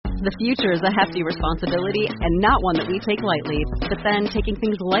The future is a hefty responsibility and not one that we take lightly. But then taking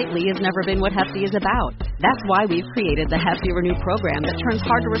things lightly has never been what Hefty is about. That's why we've created the Hefty Renew program that turns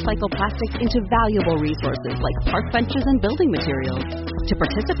hard-to-recycle plastics into valuable resources like park benches and building materials. To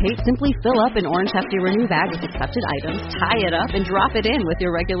participate, simply fill up an orange Hefty Renew bag with accepted items, tie it up, and drop it in with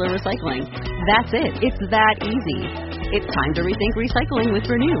your regular recycling. That's it. It's that easy. It's time to rethink recycling with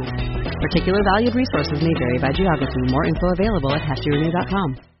Renew. Particular valued resources may vary by geography. More info available at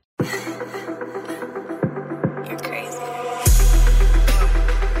heftyrenew.com. You're crazy.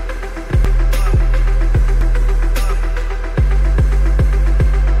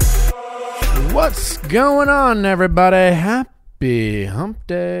 What's going on, everybody? Happy Hump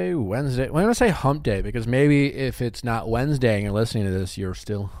Day Wednesday. Well, I'm going to say Hump Day because maybe if it's not Wednesday and you're listening to this, you're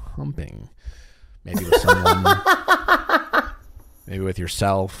still humping. Maybe with someone. Maybe with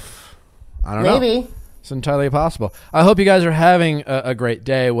yourself. I don't know. Maybe. It's entirely possible. I hope you guys are having a great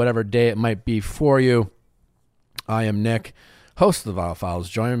day, whatever day it might be for you. I am Nick, host of the Vial Files,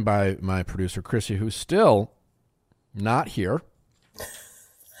 joined by my producer, Chrissy, who's still not here.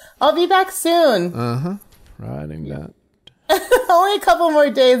 I'll be back soon. Uh-huh. Riding that. Only a couple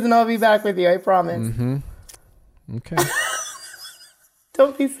more days and I'll be back with you, I promise. Mm-hmm. Okay.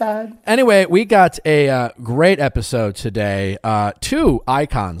 Don't be sad. Anyway, we got a great episode today. Two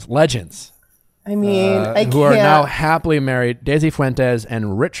icons, legends. I mean, I can't. Who are now happily married, Daisy Fuentes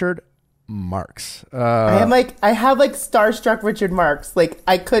and Richard Marx. I have starstruck Richard Marx. Like,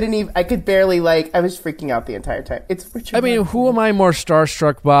 I could barely, I was freaking out the entire time. It's Richard I mean, Marx. who am I more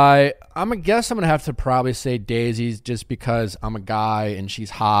starstruck by? I'm going to have to probably say Daisy's just because I'm a guy and she's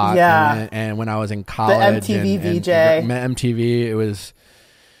hot. Yeah. And when I was in college. The MTV VJ. MTV, it was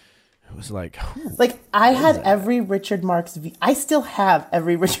like... I had every Richard Marx... I still have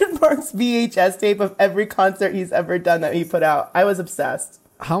every Richard Marx VHS tape of every concert he's ever done that he put out. I was obsessed.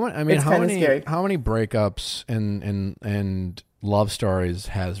 How many breakups and love stories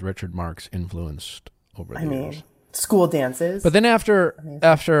has Richard Marx influenced over the years? School dances. But then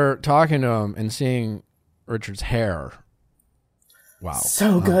after talking to him and seeing Richard's hair, wow.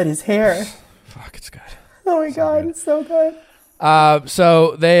 So good, his hair. Fuck, it's good. Oh my God, it's so good.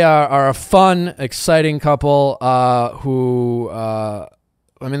 So they are a fun, exciting couple who...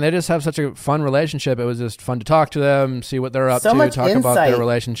 they just have such a fun relationship. It was just fun to talk to them, see what they're up to, talk about their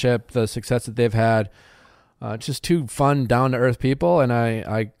relationship, the success that they've had. Just two fun, down-to-earth people, and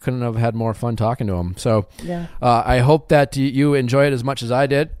I couldn't have had more fun talking to them. So yeah. I hope that you enjoy it as much as I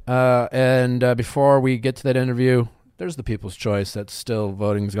did. And before we get to that interview, there's the People's Choice. That's still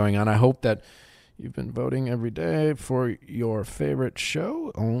voting's going on. I hope that you've been voting every day for your favorite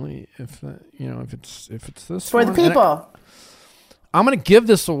show. Only if it's this for one. The people. I'm going to give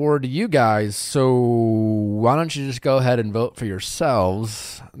this award to you guys, so why don't you just go ahead and vote for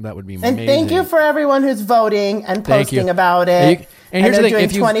yourselves? That would be amazing. And thank you for everyone who's voting and posting about it. And here's the thing,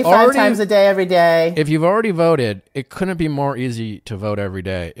 doing 25 times a day every day. If you've already voted, it couldn't be more easy to vote every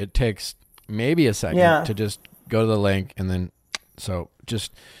day. It takes maybe a second to just go to the link, and then, so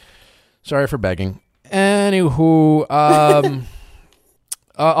just, sorry for begging. Anywho,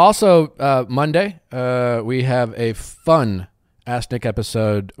 also Monday, we have a fun Ask Nick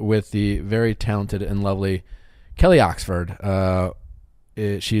episode with the very talented and lovely Kelly Oxford.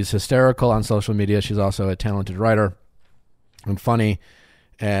 She's hysterical on social media. She's also a talented writer and funny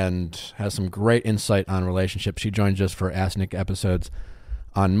and has some great insight on relationships. She joins us for Ask Nick episodes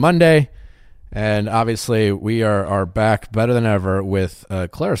on Monday. And obviously we are back better than ever with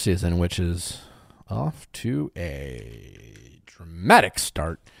Claire season, which is off to a dramatic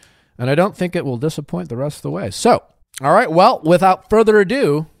start. And I don't think it will disappoint the rest of the way. So, all right, well, without further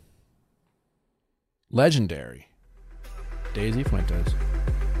ado, legendary Daisy Fuentes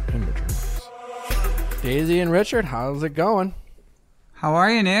and Richard Marx. Daisy and Richard, how's it going? How are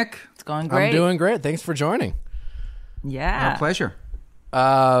you, Nick? It's going great. I'm doing great. Thanks for joining. Yeah. My pleasure.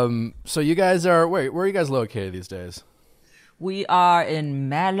 So you guys are, where are you guys located these days? We are in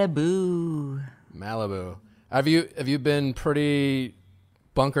Malibu. Have you been pretty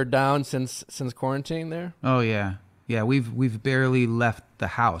bunkered down since quarantine there? Oh, yeah. Yeah, we've barely left the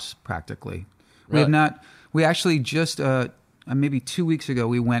house practically. Really? We have not. We actually just maybe 2 weeks ago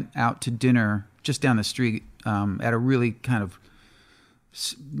we went out to dinner just down the street at a really kind of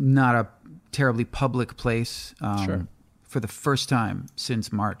not a terribly public place for the first time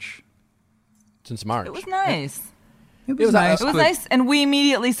since March. It was nice. It was nice. It was nice, and we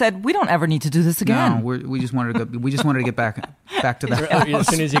immediately said we don't ever need to do this again. No, we just wanted to go. We just wanted to get back to the house. As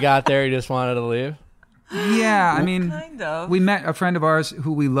soon as you got there, you just wanted to leave. Yeah, I mean, kind of. We met a friend of ours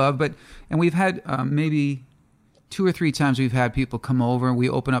who we love, and we've had maybe 2 or 3 times we've had people come over and we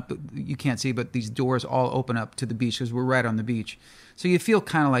open up, you can't see, but these doors all open up to the beach because we're right on the beach. So you feel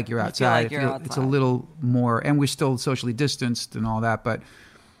kind of like you're outside. It's a little more, and we're still socially distanced and all that, but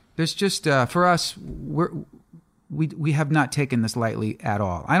there's just, for us, we have not taken this lightly at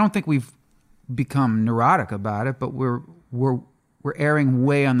all. I don't think we've become neurotic about it, but we're erring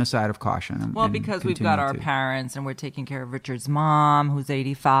way on the side of caution. Well, because we've got our parents and we're taking care of Richard's mom, who's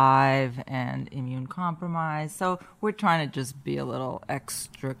 85 and immune compromised. So we're trying to just be a little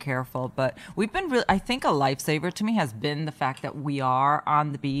extra careful. But we've been really, I think a lifesaver to me has been the fact that we are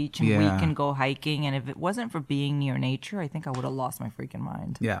on the beach and we can go hiking. And if it wasn't for being near nature, I think I would have lost my freaking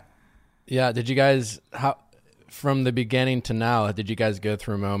mind. Yeah. Yeah. Did you guys, from the beginning to now, did you guys go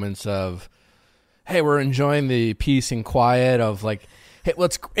through moments of, hey, we're enjoying the peace and quiet of like, hey, well,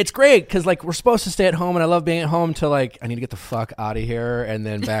 it's great because like we're supposed to stay at home and I love being at home to like, I need to get the fuck out of here and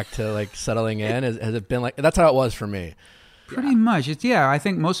then back to like settling in? Has it been like, that's how it was for me. Pretty much. I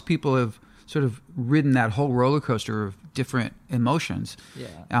think most people have sort of ridden that whole roller coaster of different emotions.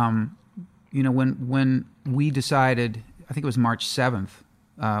 Yeah. When we decided, I think it was March 7th,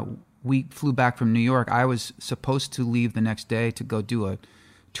 we flew back from New York. I was supposed to leave the next day to go do a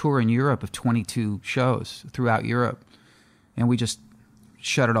tour in Europe of 22 shows throughout Europe, and we just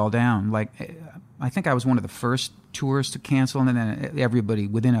shut it all down. Like, I think I was one of the first tours to cancel, and then everybody,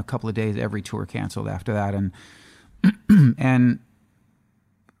 within a couple of days, every tour canceled after that. And and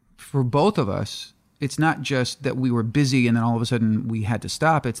for both of us, it's not just that we were busy and then all of a sudden we had to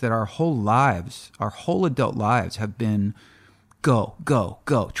stop. It's that our whole lives, our whole adult lives have been go,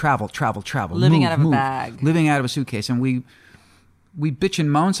 travel, Living move, out of a bag. Living out of a suitcase. And we bitch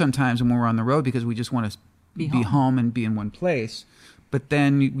and moan sometimes when we're on the road because we just want to be home and be in one place. But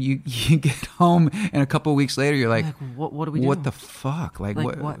then you get home and a couple of weeks later you're like what do we do? What the fuck? Like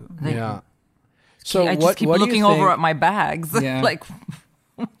what? Yeah. So I just keep looking over at my bags. Yeah. Like,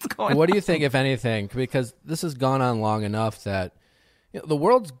 what's going on? What do you think, if anything? Because this has gone on long enough that the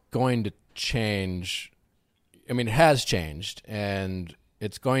world's going to change. I mean, it has changed, and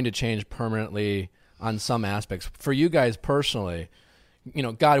it's going to change permanently on some aspects. For you guys personally,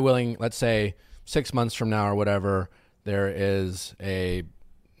 God willing, let's say 6 months from now or whatever, there is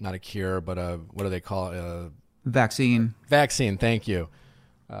not a cure, but what do they call it? Vaccine. Vaccine, thank you.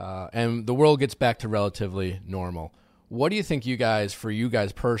 And the world gets back to relatively normal. What do you think for you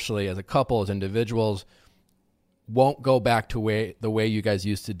guys personally, as a couple, as individuals, won't go back to the way you guys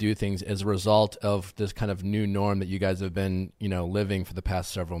used to do things as a result of this kind of new norm that you guys have been, living for the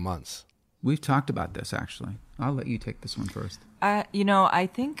past several months? We've talked about this, actually. I'll let you take this one first. I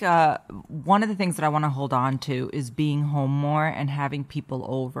think one of the things that I want to hold on to is being home more and having people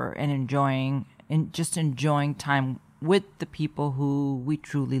over and enjoying time with the people who we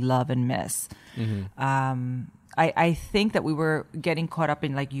truly love and miss. Mm-hmm. I think that we were getting caught up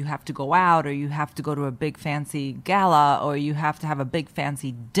in like, you have to go out or you have to go to a big fancy gala or you have to have a big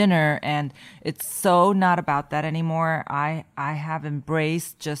fancy dinner. And it's so not about that anymore. I have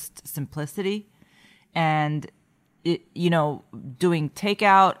embraced just simplicity and doing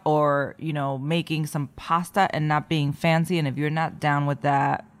takeout or, making some pasta and not being fancy. And if you're not down with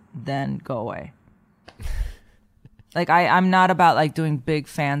that, then go away. Like, I'm not about, like, doing big,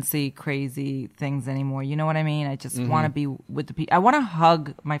 fancy, crazy things anymore. You know what I mean? I just want to be with the people. I want to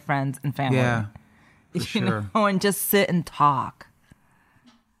hug my friends and family. Yeah, for sure. And just sit and talk.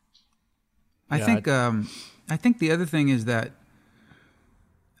 I think the other thing is that,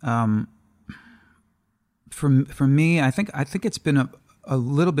 for me, I think it's been a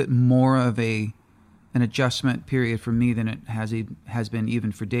little bit more of an adjustment period for me than it has been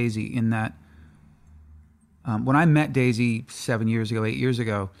even for Daisy, in that, when I met Daisy 8 years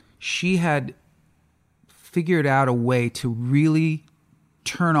ago, she had figured out a way to really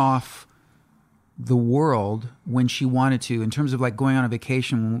turn off the world when she wanted to, in terms of like going on a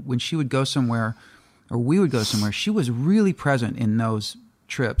vacation. When she would go somewhere or we would go somewhere, she was really present in those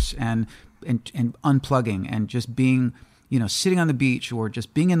trips and unplugging and just being, sitting on the beach or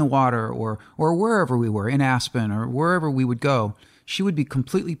just being in the water or wherever we were, in Aspen or wherever we would go. She would be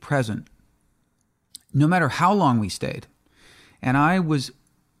completely present, no matter how long we stayed. And I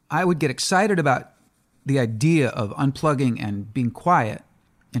would get excited about the idea of unplugging and being quiet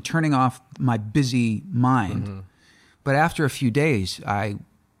and turning off my busy mind. Mm-hmm. But after a few days, I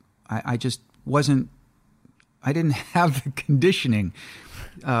just wasn't, I didn't have the conditioning.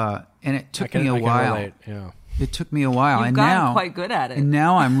 And it took me a while. Relate, yeah. It took me a while. You've gotten quite good at it. And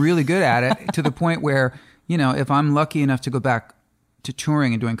now I'm really good at it, to the point where, if I'm lucky enough to go back to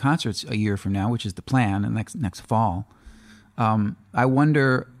touring and doing concerts a year from now, which is the plan, and next fall, I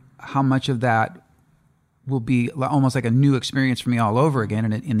wonder how much of that will be almost like a new experience for me all over again,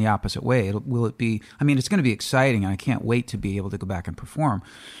 and in the opposite way. Will it be? I mean, it's going to be exciting, and I can't wait to be able to go back and perform.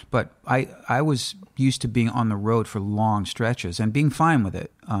 But I was used to being on the road for long stretches and being fine with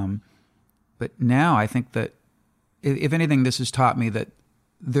it. But now I think that, if anything, this has taught me that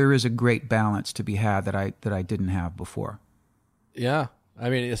there is a great balance to be had that I didn't have before. Yeah, I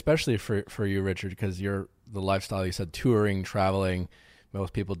mean, especially for you, Richard, because you're the lifestyle you said, touring, traveling.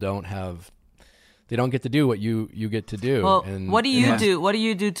 Most people don't have. They don't get to do what you get to do. Well, and, what do you do? What do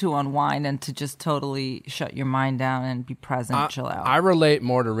you do to unwind and to just totally shut your mind down and be present, chill out? I relate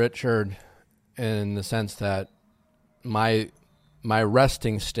more to Richard in the sense that my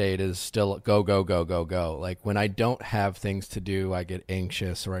resting state is still go, go, go, go, go. Like when I don't have things to do, I get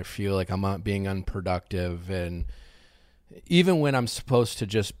anxious or I feel like I'm not being unproductive. And even when I'm supposed to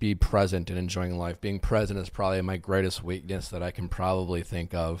just be present and enjoying life, being present is probably my greatest weakness that I can probably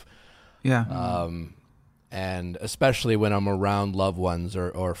think of. Yeah. And especially when I'm around loved ones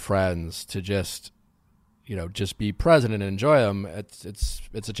or friends, to just, just be present and enjoy them. It's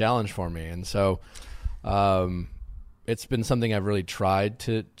a challenge for me. And so, it's been something I've really tried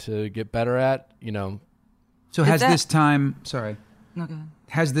to get better at, So has this time, sorry, No, go ahead.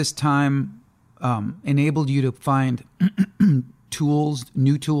 has this time enabled you to find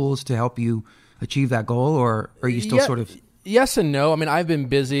new tools to help you achieve that goal, or are you still sort of? Yes and no. I mean, I've been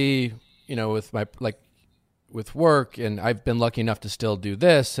busy, with my with work, and I've been lucky enough to still do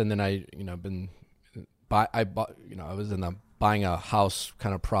this. And then I was in the buying a house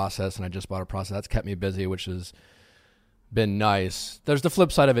kind of process, and I just bought a process that's kept me busy, which has been nice. There's the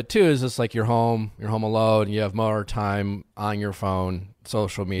flip side of it too. Is it's like you're home alone, and you have more time on your phone,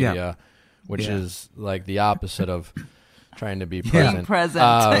 social media, which is like the opposite of trying to be present. Being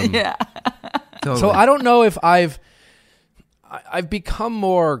present, yeah. Totally. So I don't know if I've become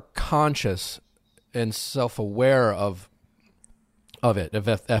more conscious and self-aware of it,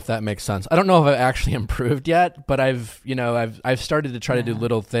 if that makes sense. I don't know if I've actually improved yet, but I've started to try to do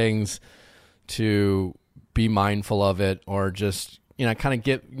little things to be mindful of it, or just, kind of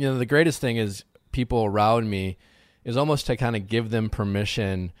get, the greatest thing is people around me is almost to kind of give them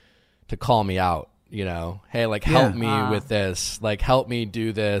permission to call me out, hey, like help me with this, like help me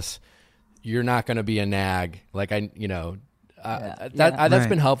do this. You're not going to be a nag. Like that's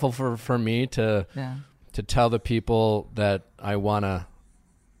been helpful for me to tell the people that I want to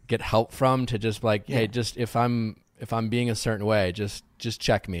get help from, to just like, hey, just if I'm being a certain way, just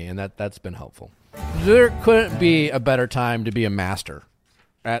check me. And that's been helpful. There couldn't be a better time to be a master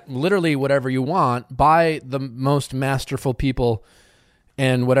at literally whatever you want by the most masterful people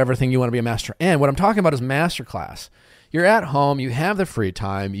and whatever thing you want to be a master in. What I'm talking about is masterclass. You're at home, you have the free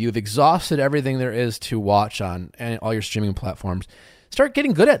time, you've exhausted everything there is to watch on all your streaming platforms. Start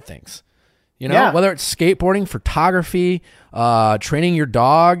getting good at things. Whether it's skateboarding, photography, training your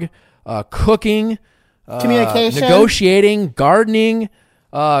dog, cooking, communication, negotiating, gardening,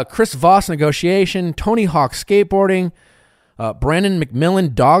 Chris Voss negotiation, Tony Hawk skateboarding, Brandon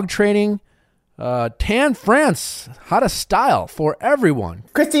McMillan dog training, Tan France, how to style for everyone.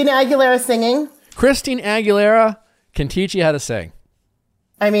 Christina Aguilera singing. Christine Aguilera can teach you how to sing.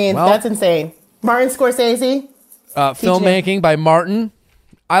 I mean, that's insane. Martin Scorsese. Filmmaking by Martin.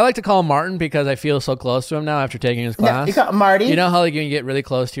 I like to call him Martin because I feel so close to him now after taking his class. Yeah, you call him Marty. You know how like, you can get really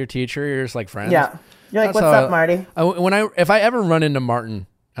close to your teacher? You're just like friends. Yeah. You're like, what's up, Marty? If I ever run into Martin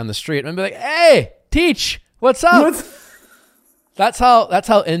on the street, I'm gonna be like, hey, teach, what's up? That's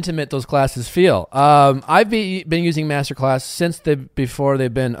how intimate those classes feel. I've been using Masterclass since before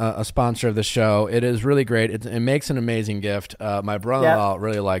they've been a sponsor of the show. It is really great. It makes an amazing gift. My brother-in-law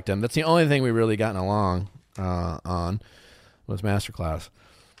really liked them. That's the only thing we really gotten along on was Masterclass.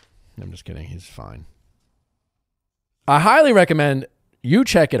 I'm just kidding. He's fine. I highly recommend you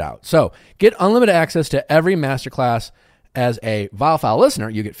check it out. So get unlimited access to every Masterclass. As a Viall listener,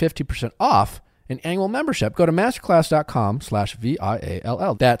 you get 50% off an annual membership. Go to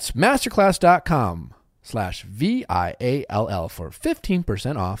masterclass.com/VIALL. That's masterclass.com/VIALL for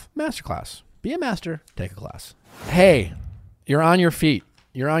 15% off Masterclass. Be a master, take a class. Hey, you're on your feet.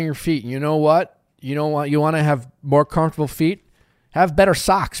 You're on your feet. You know what? You want to have more comfortable feet? Have better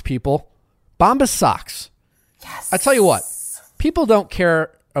socks, people. Bombas socks. Yes. I tell you what, people don't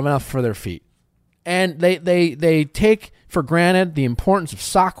care enough for their feet. And they take for granted the importance of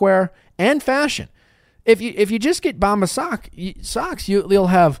sock wear and fashion. If you just get Bombas socks, you'll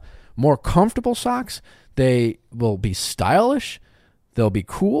have more comfortable socks. They will be stylish. They'll be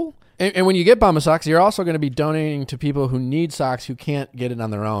cool. And when you get Bombas socks, you're also going to be donating to people who need socks who can't get it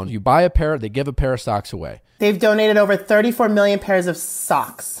on their own. You buy a pair, they give a pair of socks away. They've donated over 34 million pairs of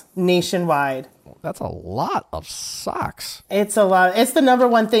socks nationwide. That's a lot of socks. It's a lot. It's the number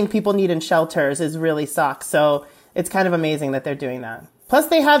one thing people need in shelters is really socks. So it's kind of amazing that they're doing that. Plus,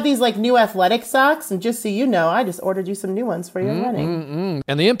 they have these like new athletic socks. And just so you know, I just ordered you some new ones for your running.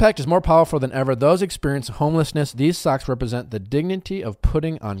 And the impact is more powerful than ever. Those experiencing homelessness, these socks represent the dignity of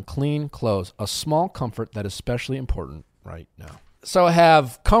putting on clean clothes, a small comfort that is especially important right now. So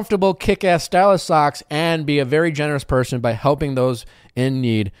have comfortable, kick-ass, stylish socks and be a very generous person by helping those in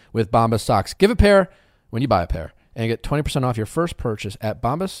need with Bombas socks. Give a pair when you buy a pair and get 20% off your first purchase at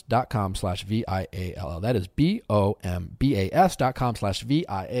bombas.com/VIALL. That is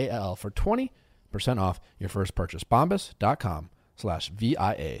BOMBAS.com/VIALL for 20% off your first purchase.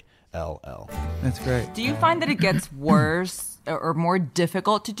 Bombas.com/VIALL. That's great. Do you find that it gets worse or more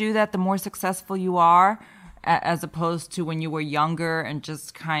difficult to do that the more successful you are, as opposed to when you were younger and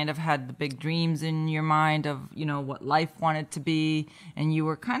just kind of had the big dreams in your mind of, you know, what life wanted to be, and you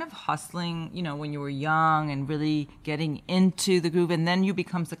were kind of hustling, you know, when you were young and really getting into the groove, and then you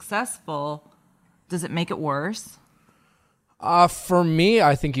become successful? Does it make it worse? For me,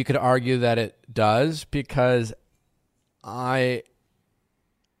 I think you could argue that it does, because I'm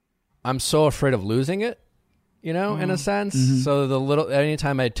so afraid of losing it, you know, in a sense. So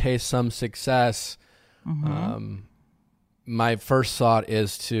anytime I taste some success, my first thought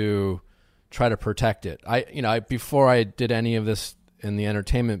is to try to protect it. Before I did any of this in the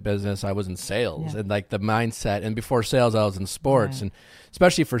entertainment business, I was in sales, and like the mindset, and before sales, I was in sports, and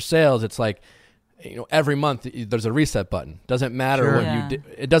especially for sales, it's like, you know, every month there's a reset button. Doesn't matter what you did.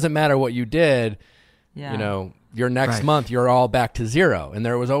 It doesn't matter what you did. You know, your next month, you're all back to zero. And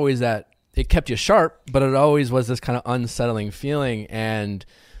there was always that, it kept you sharp, but it always was this kind of unsettling feeling. And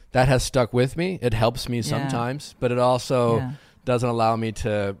that has stuck with me. It helps me sometimes, but it also doesn't allow me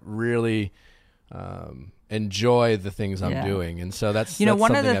to really enjoy the things I'm doing. And so that's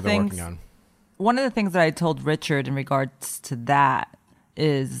something I've been working on. One of the things that I told Richard in regards to that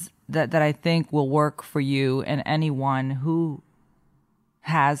is that I think will work for you and anyone who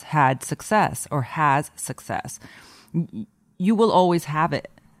has had success or has success. You will always have it.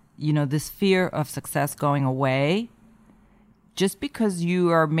 You know, this fear of success going away. Just because you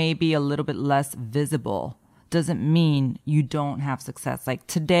are maybe a little bit less visible doesn't mean you don't have success. Like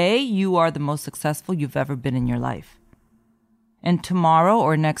today, you are the most successful you've ever been in your life. And tomorrow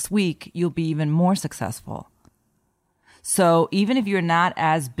or next week, you'll be even more successful. So even if you're not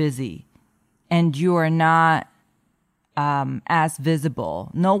as busy and you are not as visible,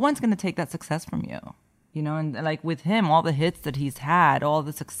 no one's going to take that success from you. You know, and like with him, all the hits that he's had, all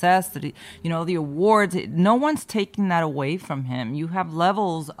the success that he, you know, the awards, no one's taking that away from him. You have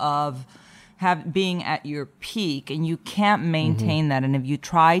levels of being at your peak, and you can't maintain that. And if you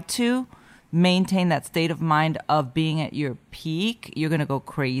try to maintain that state of mind of being at your peak, you're going to go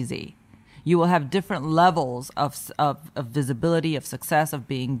crazy. You will have different levels of visibility, of success, of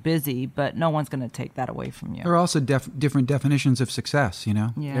being busy, but no one's going to take that away from you. There are also different definitions of success, you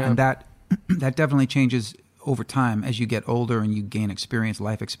know? Yeah. And that definitely changes over time as you get older and you gain experience,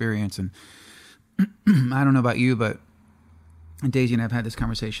 life experience. And I don't know about you, but Daisy and I have had this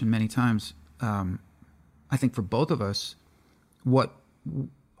conversation many times. I think for both of us, what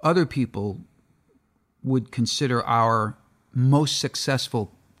other people would consider our most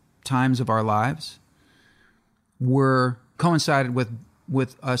successful times of our lives were coincided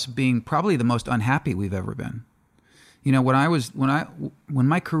with us being probably the most unhappy we've ever been. You know, when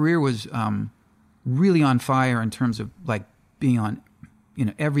my career was really on fire in terms of like being on, you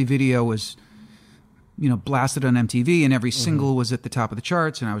know, every video was, you know, blasted on MTV, and every single was at the top of the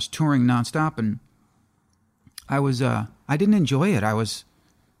charts, and I was touring nonstop, and I didn't enjoy it. I was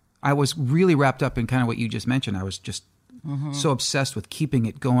really wrapped up in kind of what you just mentioned. I was just so obsessed with keeping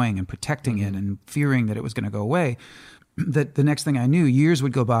it going and protecting it and fearing that it was going to go away, that the next thing I knew, years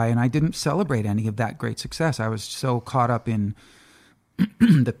would go by and I didn't celebrate any of that great success. I was so caught up in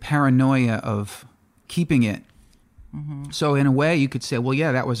the paranoia of keeping it. So in a way you could say, well,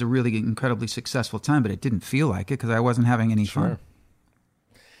 yeah, that was a really incredibly successful time, but it didn't feel like it because I wasn't having any fun.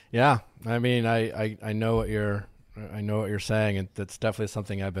 Yeah. I mean, I know what you're saying, and that's definitely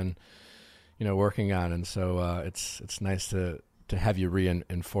something I've been, you know, working on. And so it's nice to have you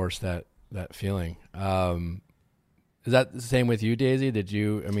reinforce that feeling. Is that the same with you, Daisy? Did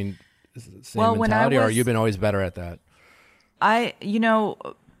you, I mean, is it the same mentality, or you've been always better at that? I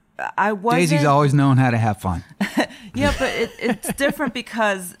wasn't. Daisy's always known how to have fun. Yeah, but it's different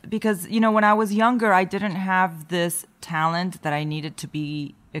because, you know, when I was younger, I didn't have this talent that I needed to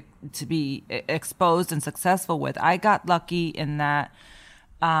be exposed and successful with. I got lucky in that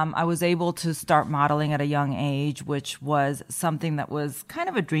I was able to start modeling at a young age, which was something that was kind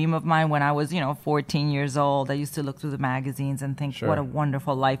of a dream of mine when I was, 14 years old. I used to look through the magazines and think, what a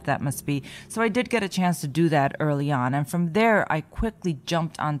wonderful life that must be. So I did get a chance to do that early on. And from there, I quickly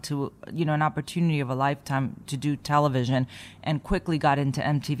jumped onto, an opportunity of a lifetime to do television and quickly got into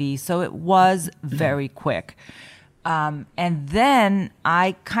MTV. So it was very quick. And then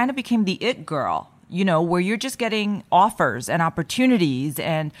I kind of became the it girl. Where you're just getting offers and opportunities.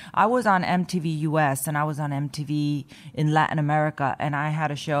 And I was on MTV US and I was on MTV in Latin America, and I had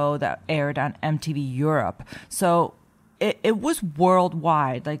a show that aired on MTV Europe. So it was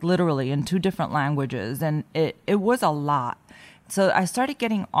worldwide, like literally in 2 different languages. And it was a lot. So I started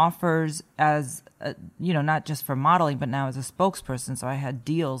getting offers as, not just for modeling, but now as a spokesperson. So I had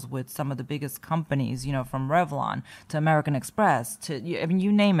deals with some of the biggest companies, from Revlon to American Express to,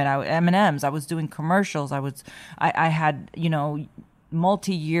 you name it, M&M's. I was doing commercials. I had,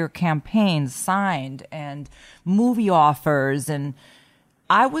 multi-year campaigns signed and movie offers. And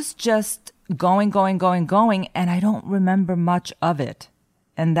I was just going. And I don't remember much of it.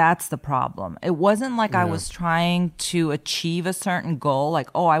 And that's the problem. It wasn't like I was trying to achieve a certain goal, like,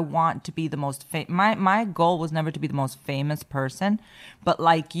 I want to be the most my goal was never to be the most famous person. But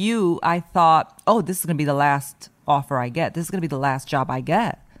like you, I thought, this is going to be the last offer I get. This is going to be the last job I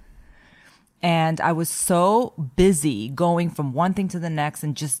get. And I was so busy going from one thing to the next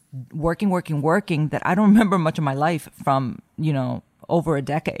and just working that I don't remember much of my life from, over a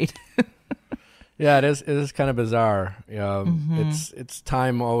decade. Yeah, it is. It is kind of bizarre. It's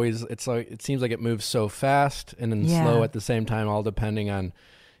time always. It's like it seems like it moves so fast and then slow at the same time, all depending on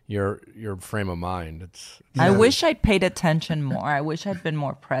your frame of mind. I wish I'd paid attention more. I wish I'd been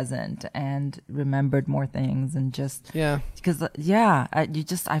more present and remembered more things and just because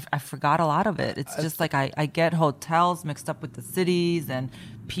I forgot a lot of it. It's just like I get hotels mixed up with the cities and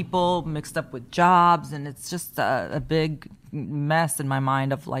people mixed up with jobs, and it's just a big mess in my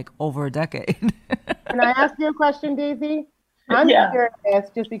mind of like over a decade. Can I ask you a question, Daisy? I'm curious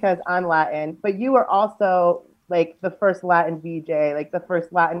just because I'm Latin, but you were also like the first Latin VJ, like the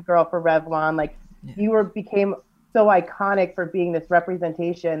first Latin girl for Revlon. Like you became so iconic for being this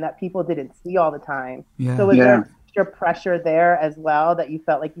representation that people didn't see all the time. Yeah. So was there extra pressure there as well that you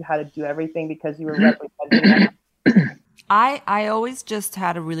felt like you had to do everything because you were representing them? I always just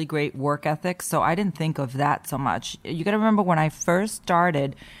had a really great work ethic, so I didn't think of that so much. You got to remember when I first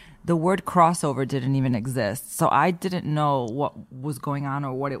started, the word crossover didn't even exist. So I didn't know what was going on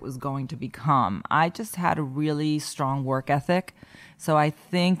or what it was going to become. I just had a really strong work ethic. So I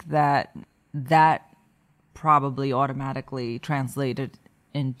think that probably automatically translated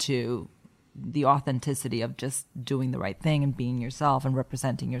into the authenticity of just doing the right thing and being yourself and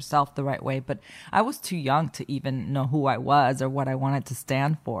representing yourself the right way. But I was too young to even know who I was or what I wanted to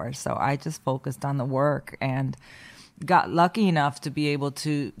stand for. So I just focused on the work and got lucky enough to be able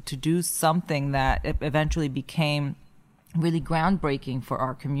to do something that eventually became really groundbreaking for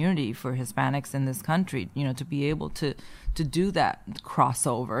our community, for Hispanics in this country, to be able to do that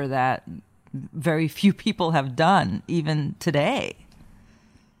crossover that very few people have done even today.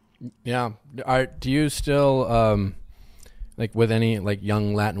 Yeah. Do you still, like with any like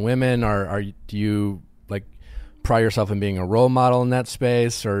young Latin women, do you like pride yourself in being a role model in that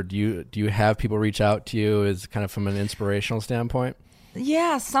space, or do you have people reach out to you as kind of from an inspirational standpoint?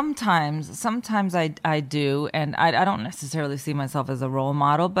 Yeah, sometimes I do, and I don't necessarily see myself as a role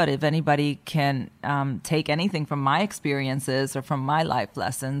model, but if anybody can take anything from my experiences or from my life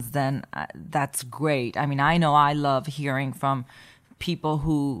lessons, then that's great. I mean, I know I love hearing from people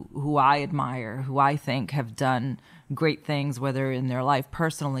who I admire, who I think have done great things, whether in their life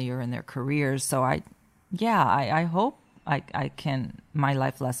personally or in their careers. So I hope I can, my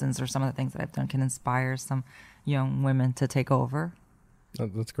life lessons or some of the things that I've done can inspire some young women to take over.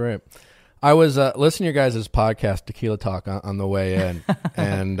 That's great. I was listening to your guys' podcast, Tequila Talk, on the way in,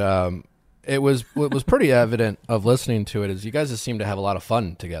 and it was pretty evident of listening to it is you guys just seem to have a lot of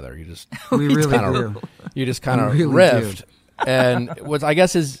fun together. You just You just kind of riffed. And what I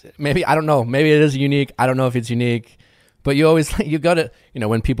guess is maybe, I don't know, maybe it is unique. I don't know if it's unique, but you always, you go to,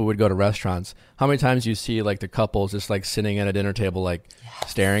 when people would go to restaurants, how many times you see like the couples just like sitting at a dinner table, like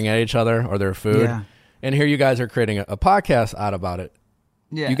staring at each other or their food. Yeah. And here you guys are creating a podcast out about it.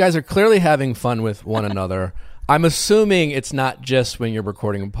 Yeah. You guys are clearly having fun with one another. I'm assuming it's not just when you're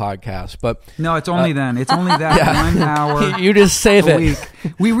recording a podcast, but no, it's only then. It's only that 1 hour. You just save it. Week.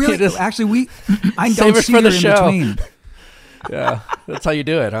 We really I don't see her in between. Yeah, that's how you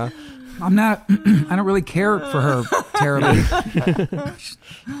do it, huh? I don't really care for her terribly.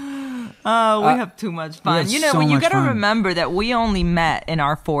 Oh, we have too much fun. have You know, so you much got to fun. remember that we only met in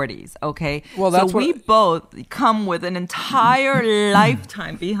our 40s, okay? Well, that's so we both come with an entire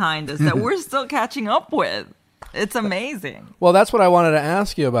lifetime behind us that we're still catching up with. It's amazing. Well, that's what I wanted to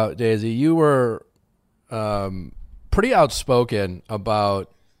ask you about, Daisy. You were pretty outspoken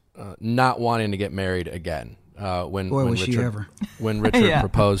about not wanting to get married again when Richard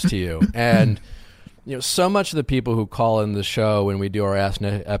proposed to you. And you know, so much of the people who call in the show when we do our Ask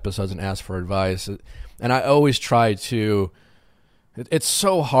Nick episodes and ask for advice, and I always try to. It's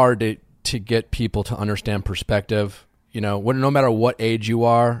so hard to get people to understand perspective. You know, no matter what age you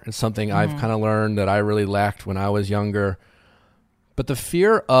are, it's something I've kind of learned that I really lacked when I was younger. But the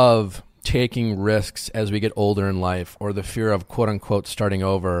fear of taking risks as we get older in life, or the fear of quote unquote starting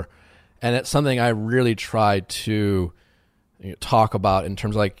over, and it's something I really tried to talk about in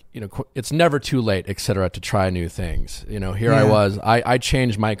terms of like, you know, it's never too late, et cetera, to try new things. You know, here I was, I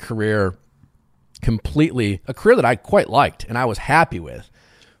changed my career completely, a career that I quite liked and I was happy with,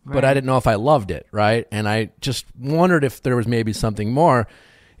 but I didn't know if I loved it, right? And I just wondered if there was maybe something more.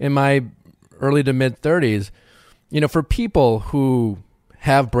 In my early to mid 30s, you know, for people who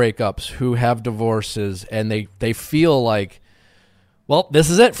have breakups, who have divorces, and they feel like, well, this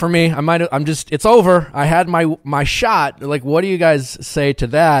is it for me. It's over. I had my shot. Like, what do you guys say to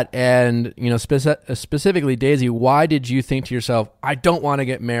that? And, you know, specifically, Daisy, why did you think to yourself, I don't want to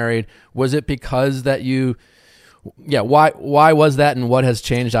get married? Was it because that why was that, and what has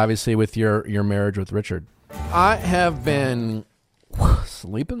changed, obviously, with your marriage with Richard? I have been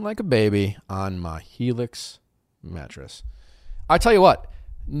sleeping like a baby on my Helix mattress. I tell you what,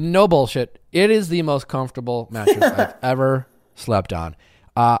 no bullshit. It is the most comfortable mattress I've ever slept on.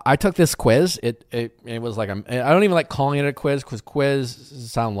 I took this quiz. It was like I don't even like calling it a quiz because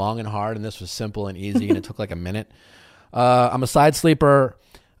quiz sound long and hard, and this was simple and easy, and it took like a minute. I'm a side sleeper.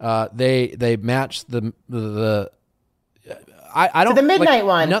 They match the I don't the midnight like,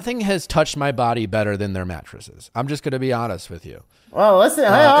 one. Nothing has touched my body better than their mattresses. I'm just going to be honest with you. Well, listen,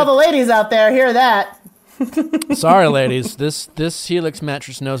 all the ladies out there hear that. Sorry, ladies. This Helix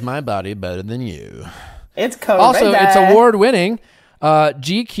mattress knows my body better than you. It's cold. Also, it's award-winning.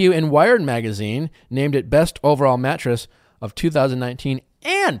 GQ and Wired magazine named it best overall mattress of 2019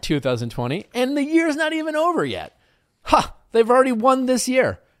 and 2020, and the year's not even over yet. They've already won this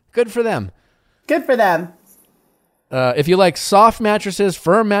year. Good for them. Good for them. If you like soft mattresses,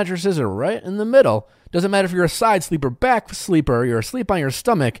 firm mattresses are right in the middle. Doesn't matter if you're a side sleeper, back sleeper, you're asleep on your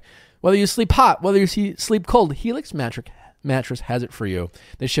stomach, whether you sleep hot, whether you sleep cold, Helix mattress has it for you.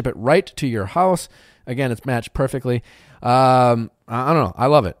 They ship it right to your house. Again, it's matched perfectly. I don't know. I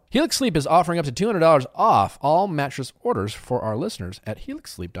love it. Helix Sleep is offering up to $200 off all mattress orders for our listeners at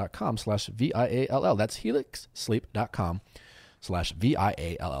helixsleep.com/VIALL. That's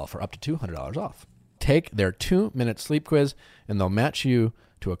helixsleep.com/VIALL for up to $200 off. Take their 2-minute sleep quiz, and they'll match you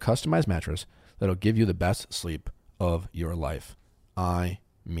to a customized mattress that'll give you the best sleep of your life. I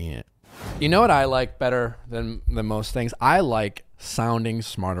mean it. You know what I like better than most things? I like sounding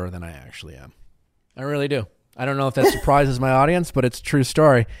smarter than I actually am. I really do. I don't know if that surprises my audience, but it's a true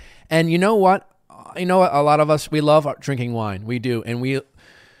story. And you know what? A lot of us, we love drinking wine. We do. And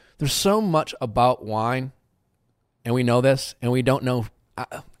there's so much about wine, and we know this, and we don't know.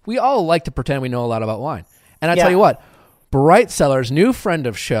 We all like to pretend we know a lot about wine. And I tell you what, Bright Cellars, new friend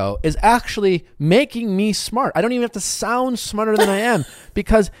of show, is actually making me smart. I don't even have to sound smarter than I am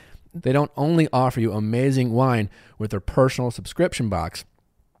because they don't only offer you amazing wine with their personal subscription box.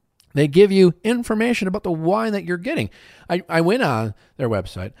 They give you information about the wine that you're getting. I went on their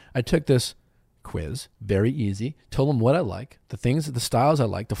website. I took this quiz, very easy, told them what I like, the styles I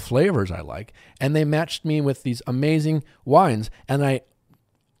like, the flavors I like, and they matched me with these amazing wines. And I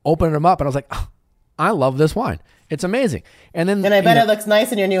opened them up, and I was like, oh, I love this wine. It's amazing. And I bet it looks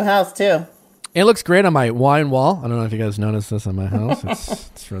nice in your new house, too. It looks great on my wine wall. I don't know if you guys noticed this on my house.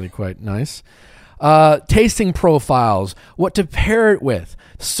 It's really quite nice. Tasting profiles, what to pair it with,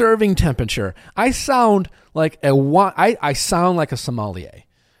 serving temperature. I sound like I sound like a sommelier,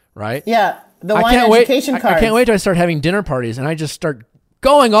 right? Yeah, the wine education cards. I can't wait till I start having dinner parties and I just start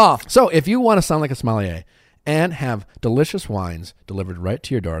going off. So if you want to sound like a sommelier and have delicious wines delivered right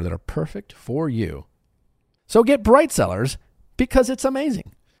to your door that are perfect for you, so get Bright Cellars because it's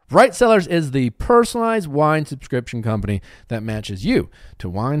amazing. Bright Cellars is the personalized wine subscription company that matches you to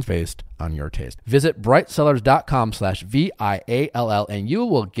wines based on your taste. Visit brightsellers.com/VIALL and you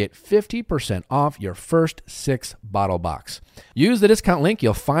will get 50% off your first 6-bottle box. Use the discount link.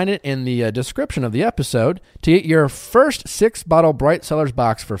 You'll find it in the description of the episode to get your first 6-bottle Bright Cellars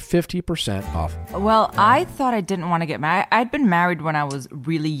box for 50% off. Well, I thought I didn't want to get married. I'd been married when I was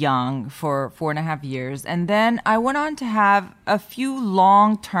really young for 4.5 years. And then I went on to have a few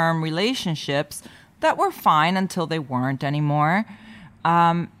long-term relationships that were fine until they weren't anymore.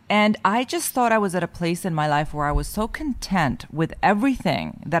 And I just thought I was at a place in my life where I was so content with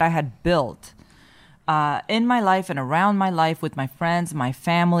everything that I had built in my life and around my life with my friends, my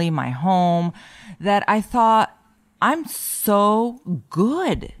family, my home, that I thought, I'm so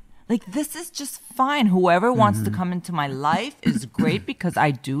good. Like, this is just fine. Whoever wants to come into my life is great because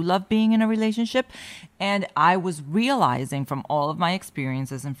I do love being in a relationship. And I was realizing from all of my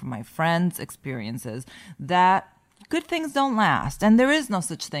experiences and from my friends' experiences that good things don't last. And there is no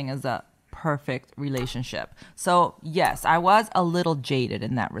such thing as a perfect relationship. So, yes, I was a little jaded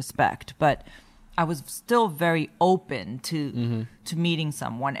in that respect, but I was still very open to meeting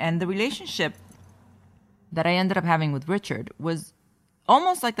someone. And the relationship that I ended up having with Richard was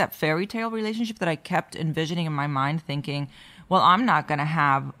almost like that fairy tale relationship that I kept envisioning in my mind, thinking, well, I'm not going to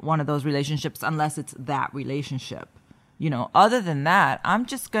have one of those relationships unless it's that relationship. You know, other than that, I'm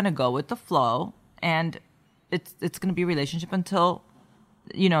just going to go with the flow, and it's going to be a relationship until,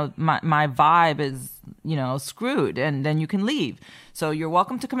 you know, my vibe is, you know, screwed, and then you can leave. So you're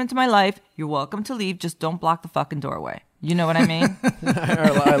welcome to come into my life. You're welcome to leave. Just don't block the fucking doorway. You know what I mean?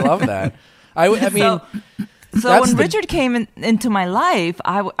 I love that. I mean... So when Richard came into my life,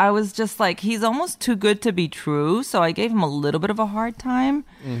 I was just like, he's almost too good to be true. So I gave him a little bit of a hard time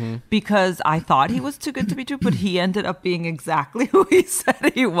because I thought he was too good to be true, but he ended up being exactly who he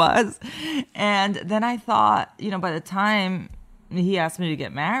said he was. And then I thought, you know, by the time he asked me to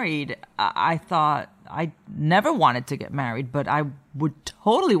get married, I thought I never wanted to get married, but I would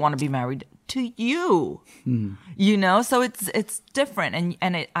totally want to be married to you, you know? So it's different.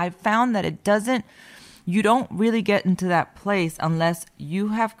 And I found that it doesn't, you don't really get into that place unless you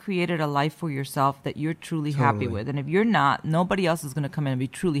have created a life for yourself that you're truly happy with. And if you're not, nobody else is going to come in and be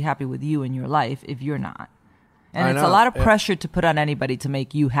truly happy with you in your life if you're not. And it's a lot of pressure to put on anybody to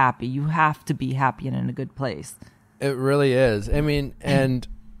make you happy. You have to be happy and in a good place. It really is. I mean, and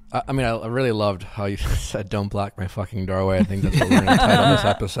I really loved how you said, don't block my fucking doorway. I think that's what we're going to title this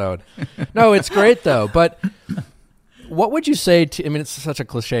episode. No, it's great though. But what would you say to, I mean, it's such a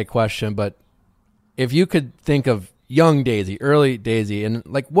cliche question, but if you could think of young Daisy, early Daisy, and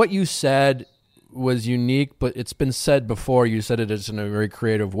like what you said was unique, but it's been said before. You said it in a very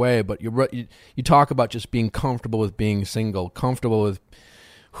creative way, but you talk about just being comfortable with being single, comfortable with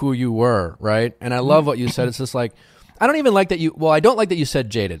who you were, right? And I love what you said. It's just like, I don't even like that you, well, I don't like that you said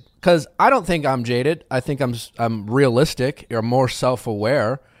jaded, because I don't think I'm jaded. I think I'm realistic or more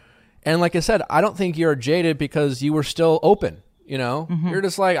self-aware. And like I said, I don't think you're jaded because you were still open. You know, you're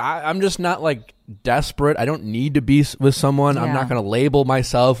just like, I'm just not like desperate. I don't need to be with someone. Yeah. I'm not going to label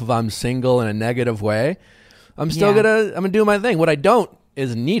myself if I'm single in a negative way. I'm still I'm going to do my thing. What I don't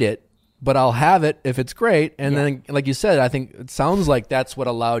is need it, but I'll have it if it's great. And then, like you said, I think it sounds like that's what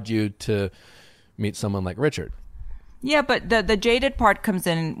allowed you to meet someone like Richard. Yeah, but the jaded part comes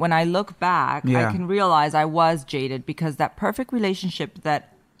in when I look back. I can realize I was jaded because that perfect relationship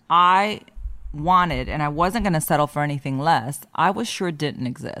that I wanted and I wasn't going to settle for anything less, I was sure didn't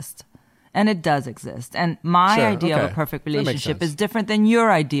exist. And it does exist. And my idea of a perfect relationship is different than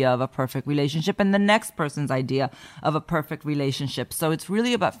your idea of a perfect relationship and the next person's idea of a perfect relationship. So it's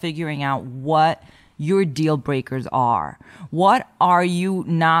really about figuring out what your deal breakers are. What are you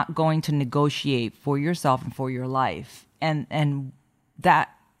not going to negotiate for yourself and for your life? And that,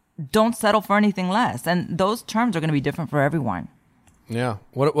 don't settle for anything less. And those terms are going to be different for everyone. Yeah.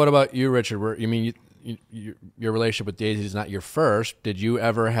 What about you, Richard? Your relationship with Daisy is not your first. Did you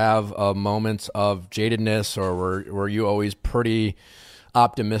ever have moments of jadedness, or were you always pretty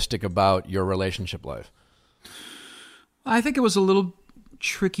optimistic about your relationship life? I think it was a little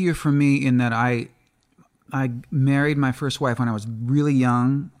trickier for me in that I married my first wife when I was really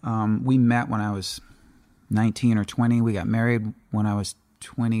young. We met when I was 19 or 20. We got married when I was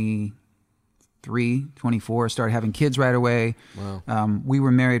 23, 24, started having kids right away. Wow. We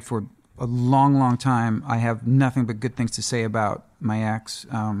were married for a long, long time. I have nothing but good things to say about my ex.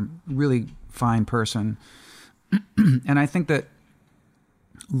 Really fine person. And I think that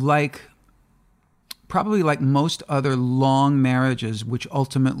probably like most other long marriages, which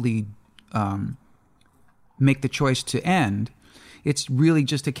ultimately make the choice to end, it's really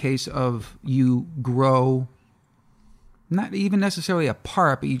just a case of you grow not even necessarily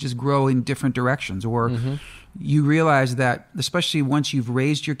apart, but you just grow in different directions. Or you realize that, especially once you've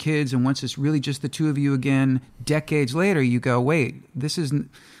raised your kids and once it's really just the two of you again, decades later, you go, wait, this isn't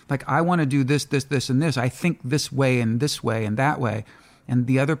like, I want to do this, this, this, and this. I think this way and that way. And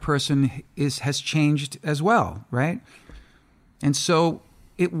the other person has changed as well, right? And so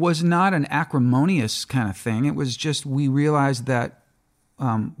it was not an acrimonious kind of thing. It was just, we realized that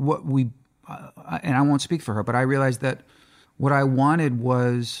and I won't speak for her, but I realized that what I wanted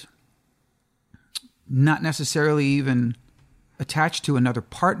was not necessarily even attached to another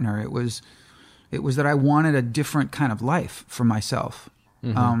partner. It was that I wanted a different kind of life for myself.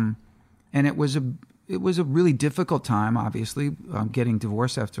 And it was a really difficult time, obviously, getting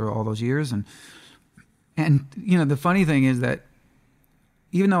divorced after all those years. And you know, the funny thing is that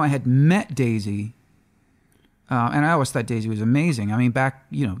even though I had met Daisy, and I always thought Daisy was amazing. I mean, back,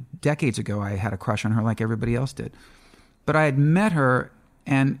 you know, decades ago, I had a crush on her like everybody else did. But I had met her,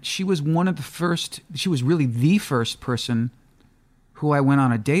 and she was she was really the first person who I went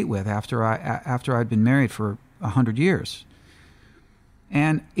on a date with after I'd been married for 100 years.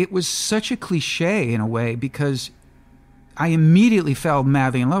 And it was such a cliche in a way, because I immediately fell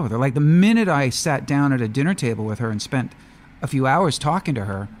madly in love with her. Like the minute I sat down at a dinner table with her and spent a few hours talking to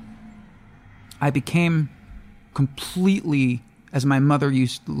her, I became completely, as my mother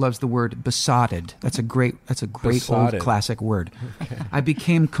loves the word, besotted. That's a great Besotted. old classic word. Okay. I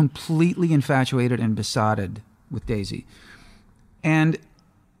became completely infatuated and besotted with Daisy. And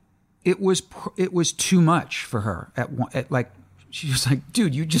it was too much for her like, she was like,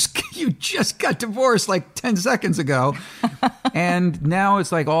 dude, you just got divorced like 10 seconds ago. And now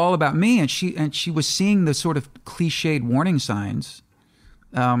it's like all about me. And she was seeing the sort of cliched warning signs.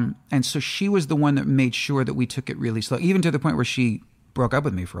 And so she was the one that made sure that we took it really slow, even to the point where she broke up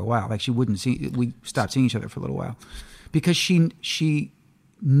with me for a while. Like we stopped seeing each other for a little while, because she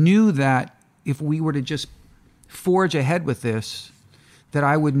knew that if we were to just forge ahead with this, that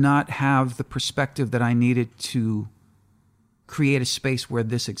I would not have the perspective that I needed to create a space where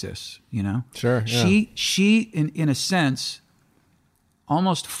this exists, you know? Sure. Yeah. She in a sense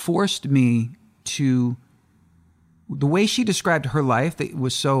almost forced me to, the way she described her life that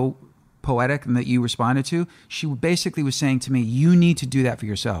was so poetic and that you responded to, she basically was saying to me, you need to do that for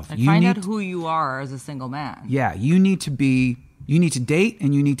yourself. Like, find out who you are as a single man. Yeah, you need to date,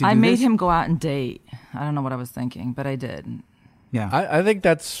 and you need to do I made this. him go out and date. I don't know what I was thinking, but I did. Yeah. I think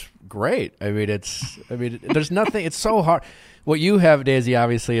that's great. I mean, there's nothing, it's so hard. What you have, Daisy,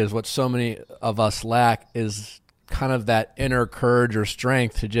 obviously, is what so many of us lack, is kind of that inner courage or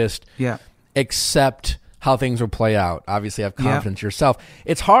strength to just accept how things will play out. Obviously, have confidence yourself.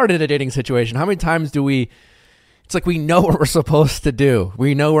 It's hard in a dating situation. How many times it's like we know what we're supposed to do.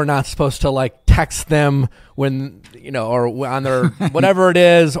 We know we're not supposed to like text them when, you know, or on their whatever it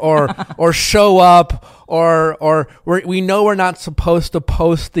is, or show up, or we know we're not supposed to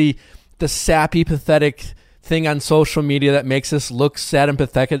post the sappy, pathetic thing on social media that makes us look sad and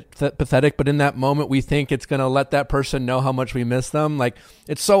pathetic, but in that moment we think it's going to let that person know how much we miss them. Like,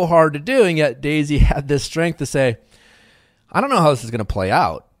 it's so hard to do, and yet Daisy had this strength to say, I don't know how this is going to play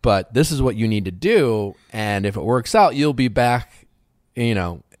out, but this is what you need to do, and if it works out, you'll be back, you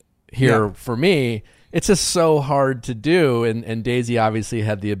know, here for me. It's just so hard to do, and Daisy obviously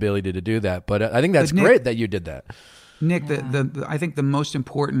had the ability to do that, but I think that's great that you did that. Nick, I think the most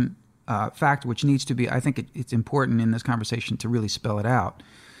important fact, which needs to be, I think it's important in this conversation to really spell it out,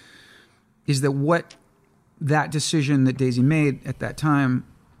 is that what that decision that Daisy made at that time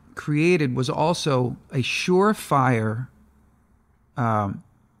created was also a surefire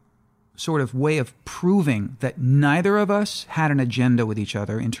sort of way of proving that neither of us had an agenda with each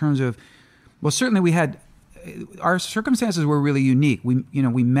other in terms of, well, certainly we had, our circumstances were really unique.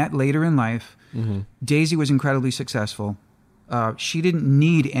 We met later in life. Mm-hmm. Daisy was incredibly successful. She didn't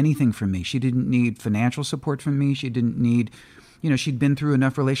need anything from me. She didn't need financial support from me. She didn't need, she'd been through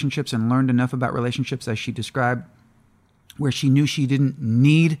enough relationships and learned enough about relationships, as she described, where she knew she didn't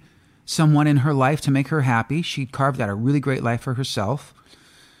need someone in her life to make her happy. She'd carved out a really great life for herself.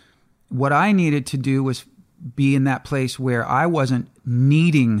 What I needed to do was be in that place where I wasn't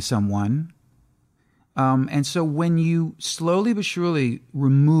needing someone. And so when you slowly but surely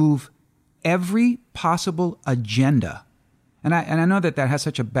remove every possible agenda, and I know that has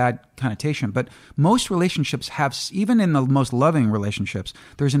such a bad connotation, but most relationships have, even in the most loving relationships,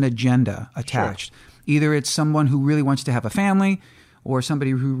 there's an agenda attached. Sure. Either it's someone who really wants to have a family, or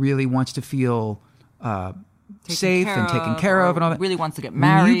somebody who really wants to feel safe and taken care of and all that. Really wants to get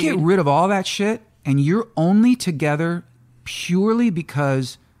married. When you get rid of all that shit and you're only together purely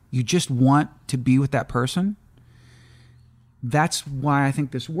because you just want to be with that person, that's why I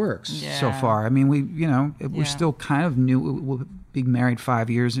think this works so Yeah. far. I mean, we're still kind of new. We'll be married 5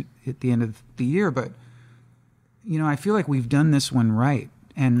 years at the end of the year, but I feel like we've done this one right,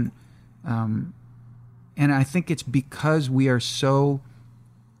 and I think it's because we are so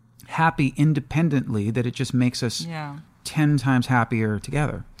happy independently that it just makes us 10 times happier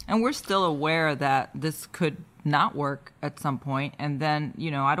together. And we're still aware that this could not work at some point, and then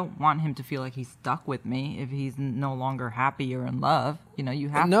I don't want him to feel like he's stuck with me if he's no longer happy or in love. You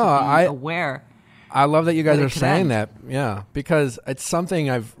have to be aware. I love that you guys That it are could saying end. that, because it's something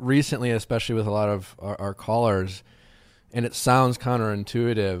I've recently, especially with a lot of our callers, and it sounds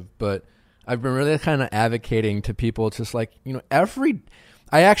counterintuitive, but I've been really kind of advocating to people just like,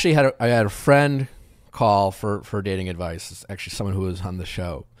 I actually had a friend call for dating advice. It's actually someone who was on the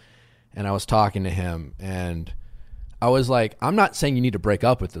show. And I was talking to him, and I was like, I'm not saying you need to break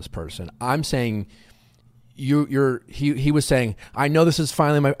up with this person. I'm saying he was saying, I know this is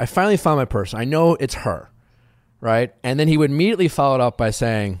I finally found my person. I know it's her. Right. And then he would immediately follow it up by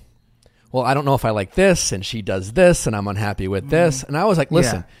saying, well, I don't know if I like this, and she does this, and I'm unhappy with this. And I was like,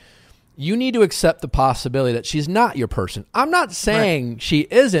 listen, you need to accept the possibility that she's not your person. I'm not saying she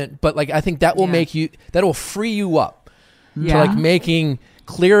isn't, but like, I think that will that will free you up to like making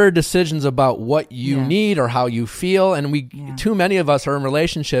clearer decisions about what you need or how you feel. And too many of us are in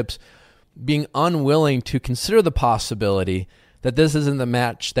relationships being unwilling to consider the possibility that this isn't the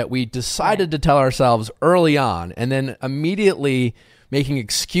match that we decided to tell ourselves early on, and then immediately making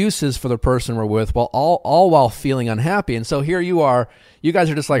excuses for the person we're with, while all while feeling unhappy. And so here you guys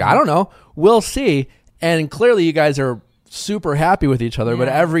are just like, I don't know, we'll see. And clearly you guys are super happy with each other, but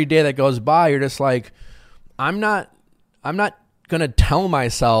every day that goes by, you're just like, I'm not going to tell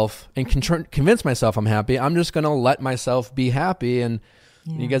myself and convince myself I'm happy. I'm just going to let myself be happy, and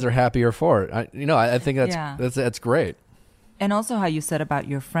you guys are happier for it. I think that's great. And also how you said about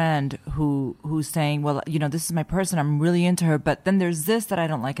your friend who's saying, well, this is my person, I'm really into her, but then there's this that I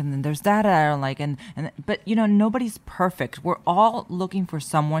don't like, and then there's that I don't like, but nobody's perfect. We're all looking for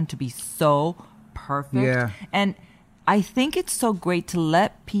someone to be so perfect. Yeah. And I think it's so great to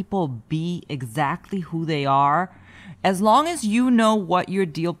let people be exactly who they are. As long as you know what your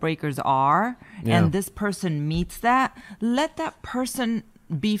deal breakers are, and this person meets that, let that person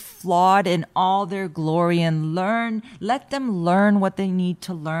be flawed in all their glory and let them learn what they need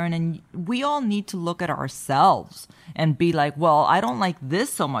to learn. And we all need to look at ourselves and be like, well, I don't like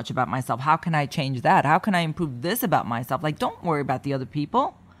this so much about myself. How can I change that? How can I improve this about myself? Like, don't worry about the other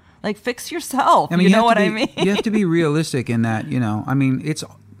people. Like, fix yourself. I mean, you know what I mean? You have to be realistic in that, I mean, it's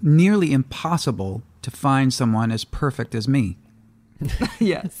nearly impossible to find someone as perfect as me.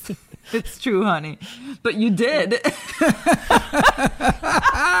 Yes, it's true, honey. But you did.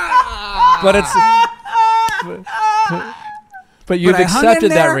 But you've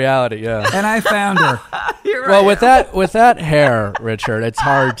accepted that reality, and I found her. Well, with that hair, Richard, it's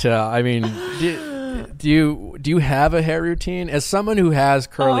hard to. I mean, do you have a hair routine? As someone who has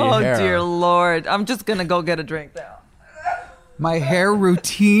curly hair, oh dear Lord, I'm just gonna go get a drink now. My hair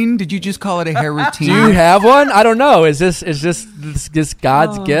routine? Did you just call it a hair routine? Do you have one? I don't know. Is this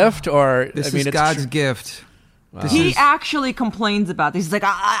God's gift, or this is God's gift? Wow. He actually complains about this. He's like,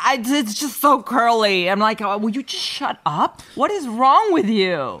 it's just so curly. I'm like, will you just shut up? What is wrong with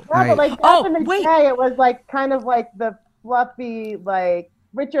you? Yeah, but like back in the day, it was like kind of like the fluffy, like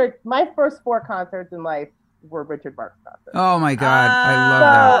Richard. My first 4 concerts in life were Richard Marx concerts. Oh my God, I love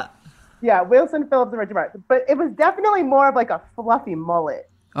that. Yeah, Wilson Phillips and Richard Marx. But it was definitely more of like a fluffy mullet.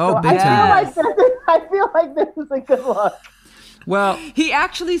 Oh, so big time. I feel like this is a good look. Well, he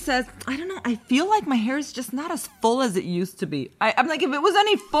actually says, I don't know, I feel like my hair is just not as full as it used to be. I'm like, if it was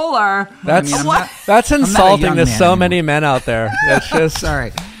any fuller. That's insulting to so many men out there. That's just.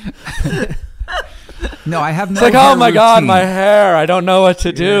 Sorry. No, I have no. It's like, oh my God, my hair. I don't know what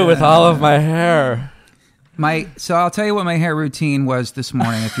to do with all of my hair. So I'll tell you what my hair routine was this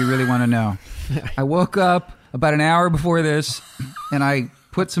morning, if you really want to know. I woke up about an hour before this, and I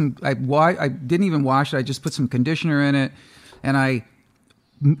didn't even wash it. I just put some conditioner in it, and I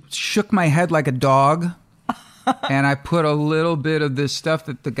shook my head like a dog, and I put a little bit of this stuff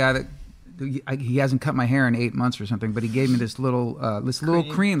that the guy that he hasn't cut my hair in 8 months or something, but he gave me this little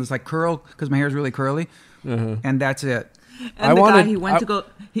cream that's like curl, because my hair is really curly, and that's it. And he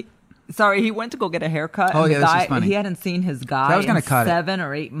went to go get a haircut. Oh, and yeah, this is funny. He hadn't seen his guy So I was gonna in cut 7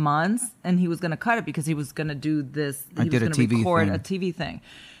 or 8 months, and he was going to cut it because he was going to do this. He was going to record a TV thing.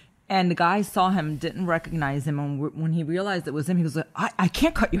 And the guy saw him, didn't recognize him, and when he realized it was him, he was like, I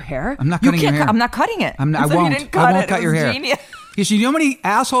can't cut your hair. I'm not cutting your hair. I'm not cutting it. I won't cut your hair. Genius. You know how many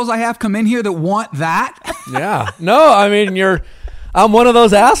assholes I have come in here that want that? Yeah. No, I mean, I'm one of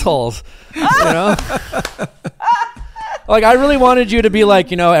those assholes, you know? Like, I really wanted you to be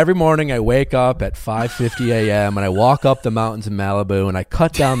like, every morning I wake up at 5:50 a.m. and I walk up the mountains in Malibu and I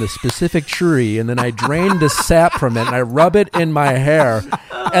cut down the specific tree and then I drain the sap from it and I rub it in my hair.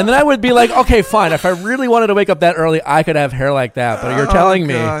 And then I would be like, okay, fine. If I really wanted to wake up that early, I could have hair like that. But you're telling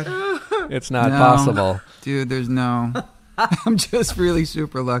me it's not possible. Dude, there's no... I'm just really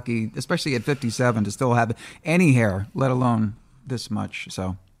super lucky, especially at 57, to still have any hair, let alone this much.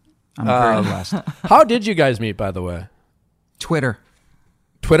 So I'm very blessed. How did you guys meet, by the way? Twitter?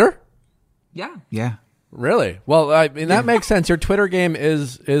 Yeah. Really? Well, I mean, that makes sense. Your Twitter game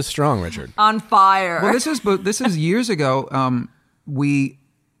is strong, Richard. On fire. Well, this is years ago. We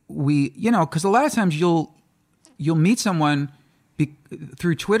because a lot of times you'll meet someone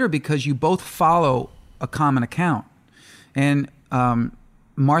through Twitter because you both follow a common account. And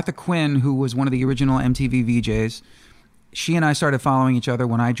Martha Quinn, who was one of the original MTV VJs, she and I started following each other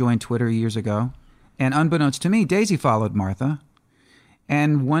when I joined Twitter years ago. And unbeknownst to me, Daisy followed Martha.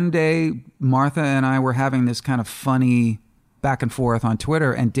 And one day, Martha and I were having this kind of funny back and forth on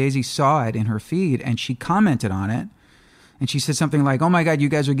Twitter, and Daisy saw it in her feed, and she commented on it. And she said something like, "Oh my God, you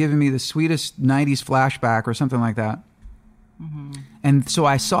guys are giving me the sweetest 90s flashback," or something like that. Mm-hmm. And so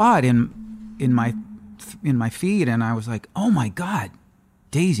I saw it in my feed, and I was like, "Oh my God,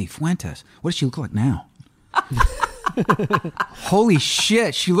 Daisy Fuentes. What does she look like now?" Holy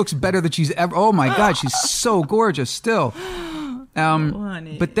shit, she looks better than she's ever. Oh my God, she's so gorgeous still.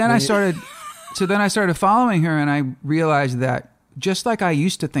 But then I started following her, and I realized that just like I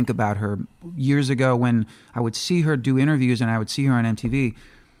used to think about her years ago when I would see her do interviews and I would see her on MTV,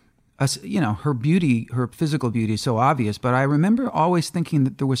 her beauty, her physical beauty is so obvious. But I remember always thinking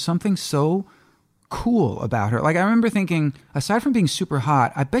that there was something so cool about her. Like, I remember thinking, aside from being super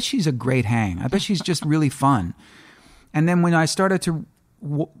hot, I bet she's a great hang. I bet she's just really fun. And then when I started to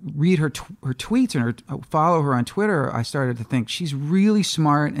read her tweets and follow her on Twitter, I started to think she's really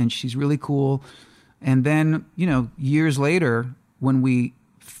smart and she's really cool. And then, years later, when we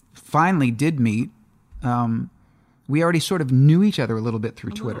finally did meet, we already sort of knew each other a little bit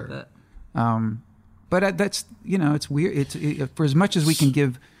through Twitter. But that's, it's weird. For as much as we can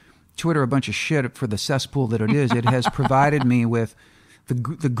give Twitter a bunch of shit for the cesspool that it is, it has provided me with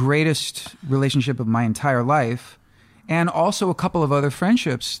the greatest relationship of my entire life, and also a couple of other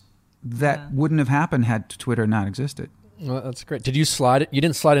friendships that wouldn't have happened had Twitter not existed. Well, that's great. Did you slide it? You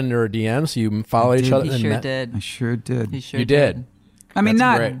didn't slide into her DMs, so you followed each other? He sure did. I sure did. You did? I mean,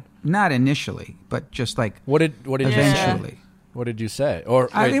 That's not initially, but just like what did eventually. You say? What did you say? Or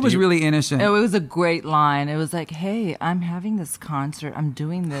it was really innocent. It was a great line. It was like, "Hey, I'm having this concert. I'm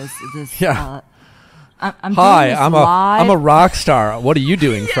doing this. Yeah. I'm Hi, doing this I'm live. a rock star. What are you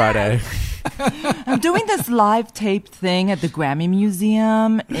doing Friday?" I'm doing this live taped thing at the Grammy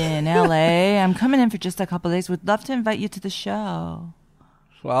Museum in LA. I'm coming in for just a couple of days. Would love to invite you to the show.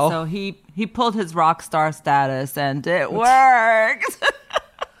 Well, so he pulled his rock star status, and it worked.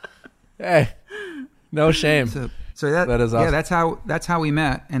 Hey, no shame. So that is awesome. Yeah, that's how we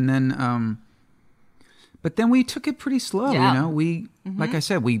met, and then but then we took it pretty slow. Yeah. Like I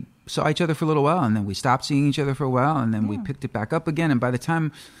said, we saw each other for a little while, and then we stopped seeing each other for a while, and then we picked it back up again. And by the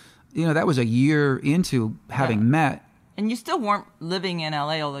time, that was a year into having met. And you still weren't living in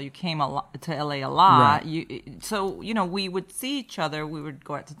LA, although you came to LA a lot. Right. So we would see each other. We would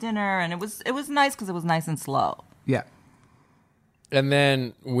go out to dinner, and it was nice because it was nice and slow. Yeah. And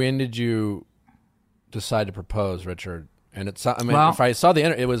then when did you decide to propose, Richard? And if I saw the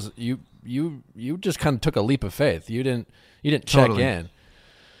it was you just kind of took a leap of faith. You didn't check Totally. in.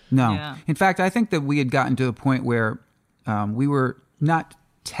 No. Yeah. In fact, I think that we had gotten to the point where we were not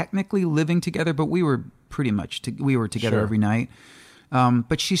technically living together, but we were pretty much we were together Sure. every night.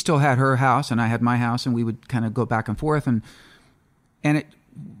 But she still had her house, and I had my house, and we would kind of go back and forth, and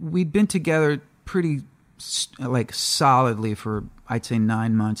we'd been together pretty solidly for, I'd say,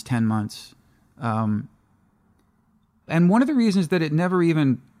 9 months, 10 months. And one of the reasons that it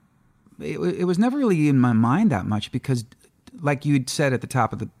was never really in my mind that much, because like you'd said at the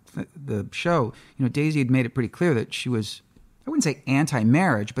top of the show, Daisy had made it pretty clear that she was, I wouldn't say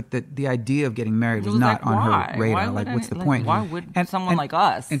anti-marriage, but that the idea of getting married was not on her radar. What's the point? Why would someone like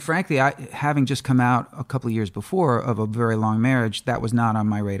us? And frankly, having just come out a couple of years before of a very long marriage, that was not on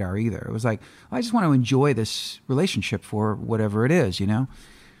my radar either. It was like, I just want to enjoy this relationship for whatever it is,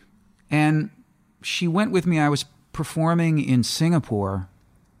 And she went with me. I was performing in Singapore,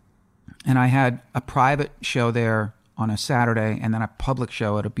 and I had a private show there on a Saturday, and then a public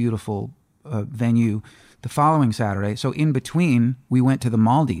show at a beautiful venue the following Saturday. So in between, we went to the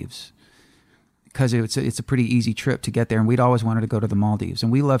Maldives because it's a pretty easy trip to get there, and we'd always wanted to go to the Maldives,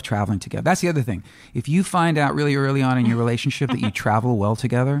 and we love traveling together. That's the other thing. If you find out really early on in your relationship that you travel well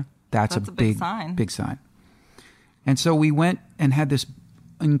together, that's a big sign. Big sign. And so we went and had this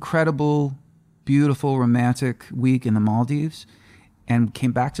incredible, beautiful, romantic week in the Maldives, and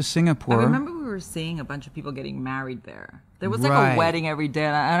came back to Singapore. I remember we were seeing a bunch of people getting married there. There was like a wedding every day,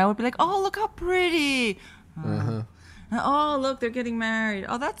 and I would be like, "Oh, look how pretty." Oh, look, they're getting married.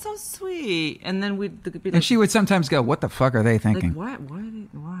 Oh, that's so sweet. And then we'd be like... And she would sometimes go, what the fuck are they thinking? Like,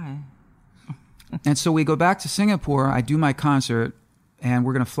 why? And so we go back to Singapore. I do my concert, and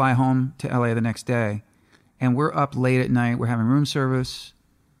we're going to fly home to LA the next day. And we're up late at night. We're having room service.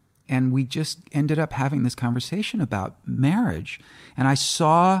 And we just ended up having this conversation about marriage. And I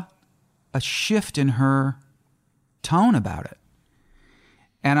saw a shift in her tone about it.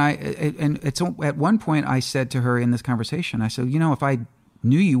 And it's at one point I said to her in this conversation, I said, if I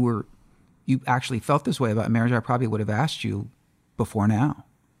knew you actually felt this way about marriage, I probably would have asked you before now.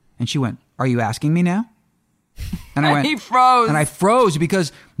 And she went, "Are you asking me now?" And I went, he froze. And I froze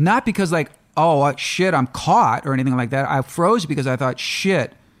not because like, oh shit, I'm caught or anything like that. I froze because I thought,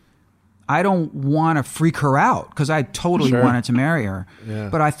 shit, I don't want to freak her out, because I totally wanted to marry her. Yeah.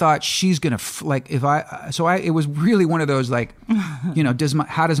 But I thought she's going to it was really one of those like,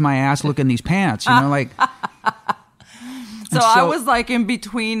 how does my ass look in these pants? Like. So I was like in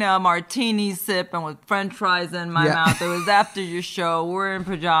between a martini sip and with French fries in my mouth. It was after your show. We're in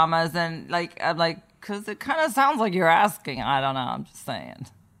pajamas, and I'm like, because it kind of sounds like you're asking. I don't know. I'm just saying.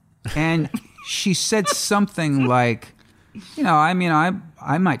 And she said something like,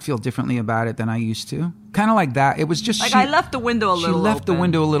 I might feel differently about it than I used to. Kind of like that. It was just like I left the window a little open. She left the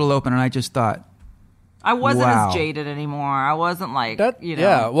window a little open, and I just thought, I wasn't as jaded anymore. I wasn't like,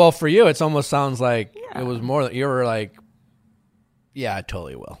 Yeah, well, for you, it almost sounds like it was more that you were like, yeah, I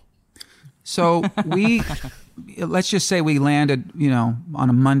totally will. So let's just say we landed, on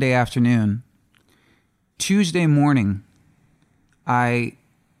a Monday afternoon. Tuesday morning, I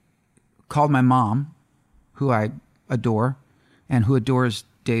called my mom, who I adore, and who adores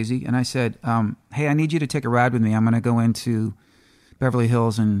Daisy, and I said, hey, I need you to take a ride with me. I'm going to go into Beverly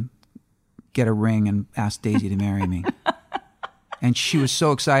Hills and get a ring and ask Daisy to marry me. And she was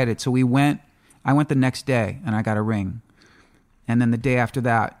so excited. So I went the next day, and I got a ring. And then the day after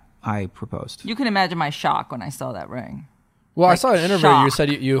that, I proposed. You can imagine my shock when I saw that ring. Well, I saw an interview. Shock. You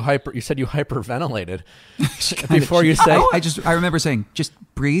said you hyperventilated before you said. I remember saying, just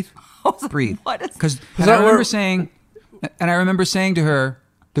breathe, breathe. Because I remember saying to her,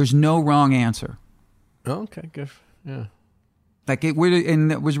 "There's no wrong answer." Oh, okay, good. Yeah.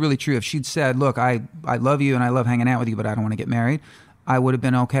 And it was really true. If she'd said, "Look, I love you and I love hanging out with you, but I don't want to get married," I would have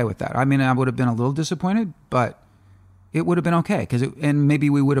been okay with that. I mean, I would have been a little disappointed, but it would have been okay, and maybe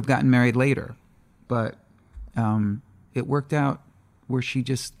we would have gotten married later. But it worked out where she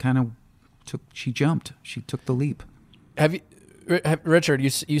just kind of jumped. She took the leap. Richard,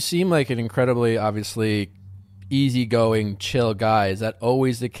 you seem like an incredibly, obviously, easygoing, chill guy. Is that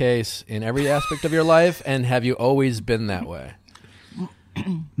always the case in every aspect of your life? And have you always been that way?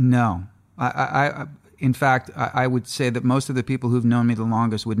 No. In fact, I would say that most of the people who've known me the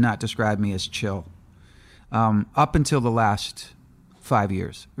longest would not describe me as chill. Up until the last 5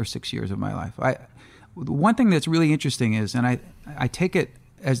 years or 6 years of my life. One thing that's really interesting is, and I take it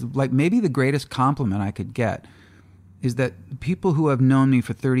as like maybe the greatest compliment I could get, is that people who have known me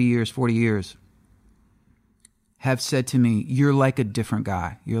for 30 years, 40 years, have said to me, "You're like a different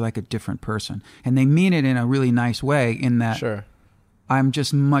guy. You're like a different person." And they mean it in a really nice way, in that I'm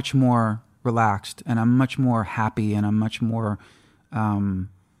just much more relaxed, and I'm much more happy, and I'm much more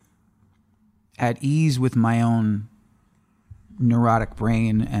at ease with my own neurotic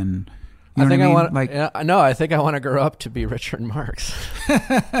brain. And I think I think I want to grow up to be Richard Marx.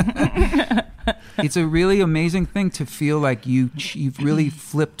 It's a really amazing thing to feel like you've really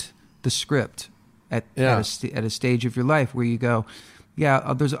flipped the script at a stage of your life where you go,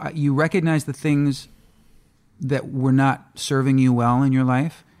 you recognize the things that were not serving you well in your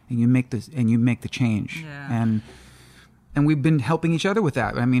life, and you make the change. Yeah. And we've been helping each other with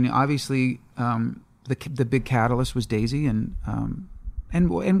that. I mean, obviously, the big catalyst was Daisy, and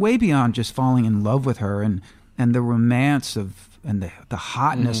way beyond just falling in love with her and the romance and the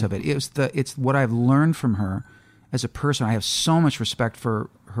hotness of it. It's what I've learned from her as a person. I have so much respect for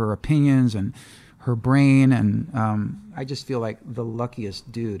her opinions and her brain, and I just feel like the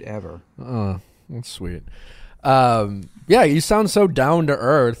luckiest dude ever. Oh, that's sweet. You sound so down to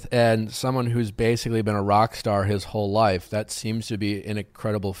earth, and someone who's basically been a rock star his whole life. That seems to be an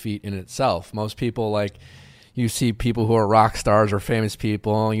incredible feat in itself. Most people, like, you see people who are rock stars or famous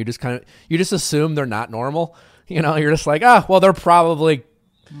people, and you just assume they're not normal. You know, you're just like, well, they're probably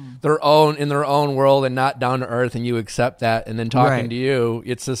in their own world and not down to earth, and you accept that. And then talking to you,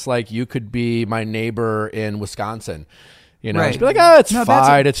 it's just like you could be my neighbor in Wisconsin. You know, just be like, it's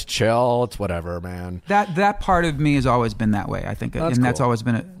fine, it's chill, it's whatever, man. That part of me has always been that way, I think, and cool. that's always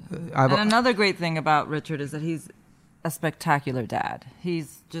been and another great thing about Richard is that he's a spectacular dad.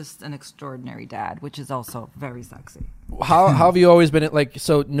 He's just an extraordinary dad, which is also very sexy. How have you always been like?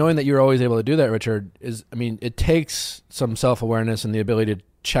 So knowing that you're always able to do that, Richard, it takes some self-awareness and the ability to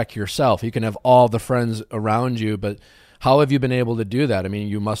check yourself. You can have all the friends around you, but how have you been able to do that? I mean,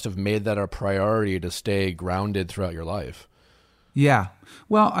 you must have made that a priority to stay grounded throughout your life. Yeah.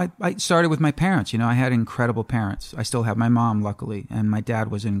 Well, I started with my parents. You know, I had incredible parents. I still have my mom, luckily, and my dad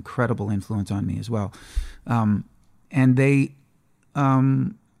was an incredible influence on me as well. And they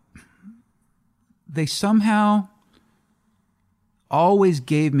somehow always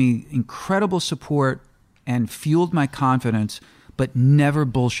gave me incredible support and fueled my confidence, but never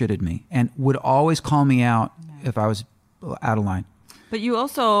bullshitted me, and would always call me out if I was out of line. But you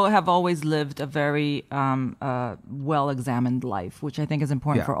also have always lived a very well-examined life, which I think is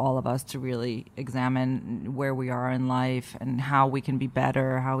important for all of us to really examine where we are in life and how we can be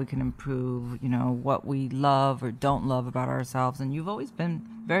better, how we can improve, you know, what we love or don't love about ourselves. And you've always been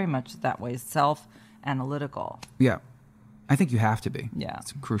very much that way, self-analytical. Yeah. I think you have to be. Yeah.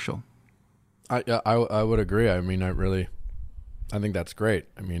 It's crucial. I would agree. I mean, I think that's great.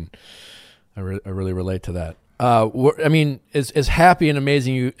 I mean, I really relate to that. I mean, as happy and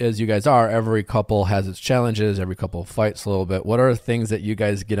amazing as you guys are, every couple has its challenges. Every couple fights a little bit. What are things that you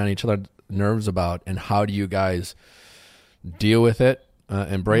guys get on each other's nerves about, and how do you guys deal with it,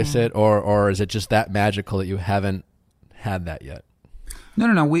 embrace it, or is it just that magical that you haven't had that yet?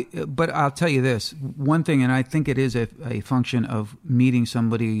 No. But I'll tell you this one thing, and I think it is a function of meeting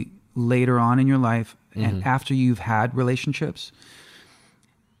somebody later on in your life and after you've had relationships.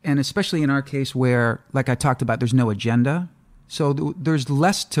 And especially in our case where, like I talked about, there's no agenda. So there's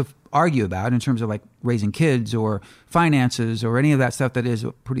less to argue about in terms of like raising kids or finances or any of that stuff that is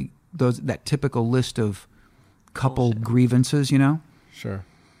that typical list of couple grievances, you know? Sure.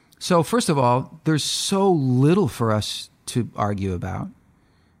 So first of all, there's so little for us to argue about.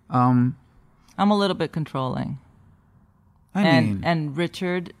 I'm a little bit controlling. And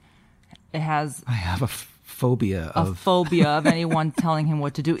Richard has... I have a phobia of anyone telling him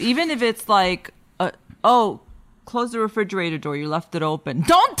what to do, even if it's like, close the refrigerator door, you left it open,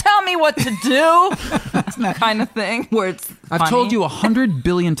 don't tell me what to do. That's not kind of thing where it's I've told you 100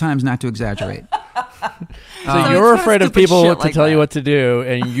 billion times not to exaggerate. So you're afraid of people to tell you what to do,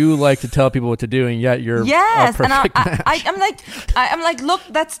 and you like to tell people what to do, and yet you're yes, a perfect and match. I'm like, look,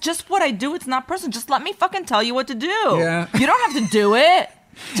 that's just what I do. It's not personal. Just let me fucking tell you what to do. Yeah. You don't have to do it.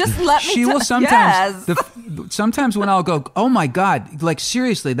 Just let me. She will sometimes. Sometimes when I'll go, oh my God, like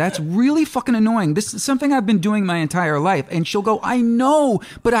seriously, that's really fucking annoying. This is something I've been doing my entire life, and she'll go, I know,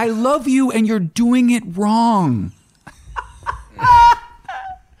 but I love you, and you're doing it wrong.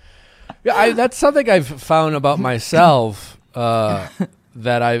 Yeah, that's something I've found about myself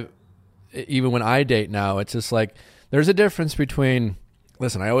that even when I date now, it's just like there's a difference between,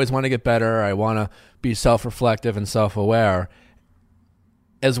 listen, I always want to get better. I want to be self-reflective and self-aware,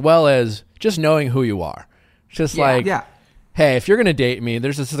 as well as just knowing who you are. Just hey, if you're going to date me,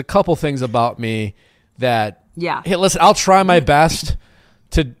 there's just a couple things about me that, hey, listen, I'll try my best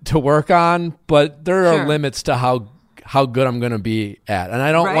to work on, but there are limits to how good I'm going to be at. And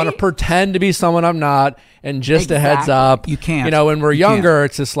I don't want to pretend to be someone I'm not. And just a heads up, you can't. You know, when we're younger,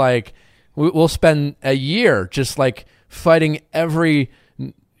 it's just like we'll spend a year just like fighting every,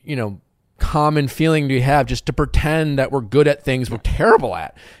 you know, common feeling we have just to pretend that we're good at things we're terrible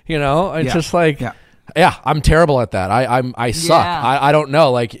at. You know, it's just like, yeah, I'm terrible at that. I suck. I don't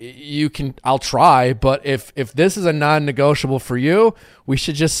know. Like I'll try, but if this is a non-negotiable for you, we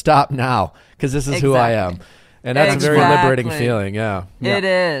should just stop now because this is who I am. And that's a very liberating feeling. Yeah. It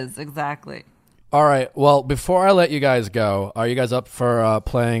is. Exactly. All right. Well, before I let you guys go, are you guys up for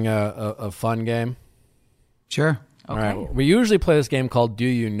playing a fun game? Sure. Okay. All right. We usually play this game called Do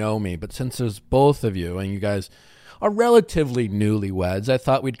You Know Me? But since there's both of you and you guys are relatively newlyweds, I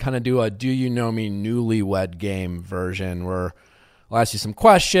thought we'd kind of do a Do You Know Me newlywed game version where I'll ask you some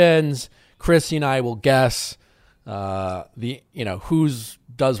questions. Chrissy and I will guess who's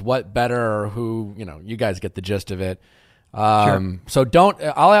does what better or who, you guys get the gist of it. Sure. So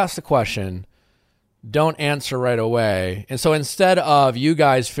I'll ask the question. Don't answer right away. And so instead of you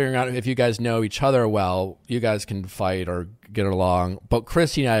guys figuring out if you guys know each other well, you guys can fight or get along. But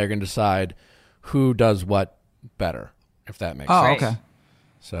Chrissy and I are going to decide who does what better, if that makes Oh, sense. okay.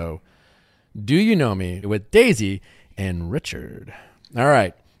 So, do you know me with Daisy and Richard? All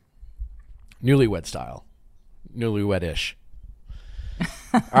right. Newlywed style. Newlywed-ish.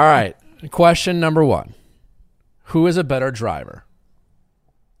 All right. Question number 1. Who is a better driver?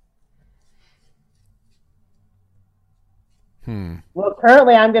 Well,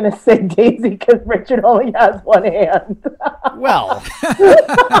 currently I'm going to say Daisy because Richard only has one hand. Well, For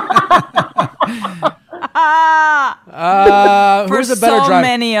who's a better so driver?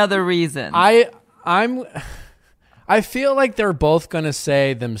 many other reasons. I feel like they're both going to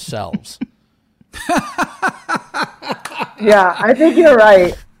say themselves. Yeah, I think you're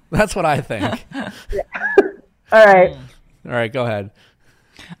right. That's what I think. All right. All right, go ahead.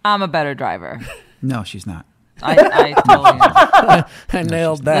 I'm a better driver. No, she's not. I totally am. I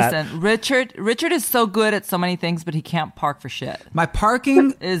nailed that. Listen, Richard is so good at so many things, but he can't park for shit. My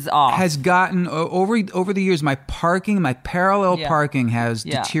parking Is off. has gotten over the years. My parallel Yeah. parking has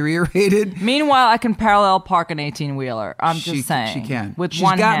Yeah. deteriorated. Meanwhile, I can parallel park an 18-wheeler. I'm just saying. She can. With She's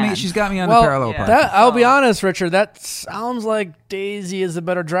one got hand. me. She's got me on Well, the parallel yeah. parking. I'll be honest, Richard, that sounds like Daisy is a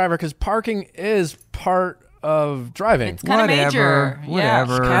better driver because parking is part of driving. It's kind of major.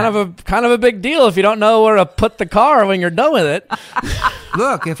 Whatever. Kind of a big deal if you don't know where to put the car when you're done with it.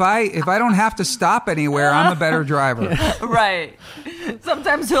 Look, if I don't have to stop anywhere, I'm a better driver. Yeah. Right.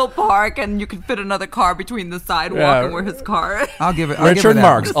 Sometimes he'll park and you can fit another car between the sidewalk Yeah. and where his car is. I'll give it. Richard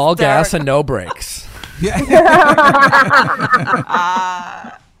Marx, One. all gas and no brakes. Yeah.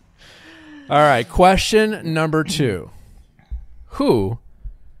 All right, question number 2. Who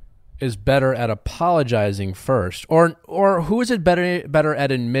is better at apologizing first, or who is it better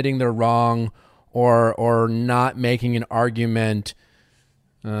at admitting they're wrong, or not making an argument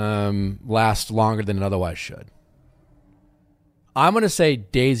last longer than it otherwise should? I'm going to say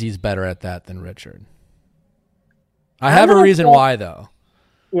Daisy's better at that than Richard. I have a reason why, though.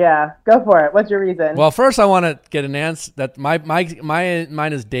 Yeah, go for it. What's your reason? Well, first I want to get an answer that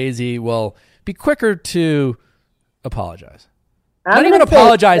mine is Daisy will be quicker to apologize. Not even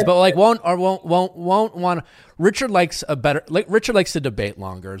apologize, but like won't want. Richard likes to debate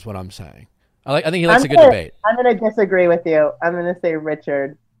longer, is what I'm saying. I think he likes a good debate. I'm going to disagree with you. I'm going to say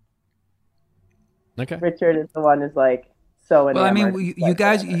Richard. Okay. Richard is the one who's like so Well, I enamored. mean, you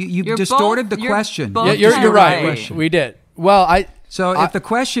guys, you You're distorted both- the you're question. both Yeah, you're right. Right. We did. Well, So if the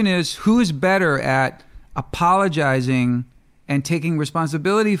question is who's better at apologizing and taking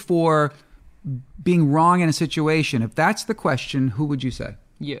responsibility for being wrong in a situation, if that's the question, who would you say?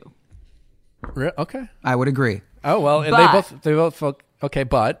 You. okay. I would agree. Oh well, But- they both okay,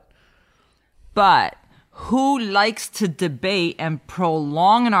 but But who likes to debate and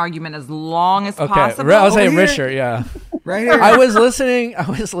prolong an argument as long as okay. possible? I was saying here. Richard. Yeah. Right here. I was listening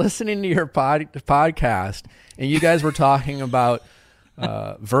to your podcast, and you guys were talking about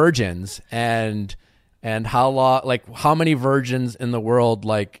virgins and how many virgins in the world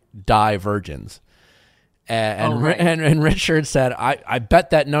die virgins. And Richard said, I bet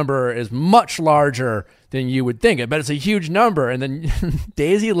that number is much larger than you would think. I bet it's a huge number. And then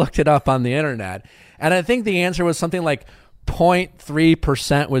Daisy looked it up on the internet, and I think the answer was something like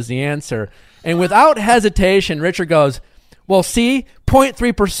 0.3% was the answer. And without hesitation, Richard goes, well, see,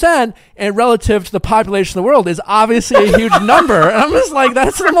 0.3% and relative to the population of the world is obviously a huge number. And I'm just like,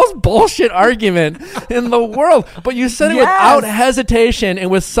 that's the most bullshit argument in the world. But you said it without hesitation and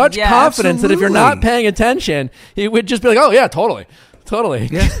with such confidence that if you're not paying attention, he would just be like, oh, yeah, totally.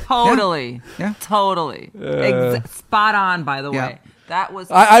 Yeah. Totally. Yeah. Totally. Spot on, by the way. That was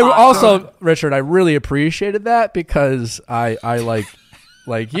I spot also, on. Richard, I really appreciated that because I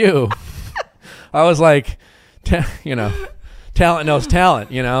like you. I was like, talent knows talent,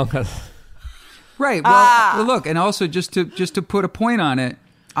 Right. Well, look, and also just to put a point on it,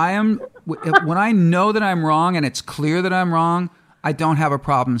 when I know that I'm wrong and it's clear that I'm wrong, I don't have a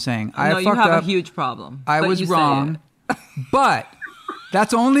problem saying I No, you fucked have up. a huge problem. I but was you say wrong, it. but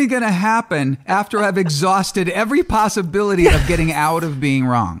that's only going to happen after I've exhausted every possibility of getting out of being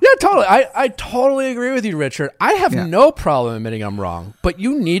wrong. Yeah, totally. I totally agree with you, Richard. I have no problem admitting I'm wrong, but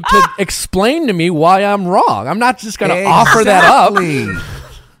you need to explain to me why I'm wrong. I'm not just going to offer that up. Exactly.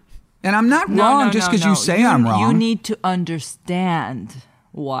 And I'm not wrong just because you say I'm wrong. You need to understand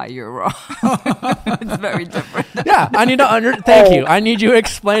why you're wrong. It's very different. Yeah, I need to thank you. I need you to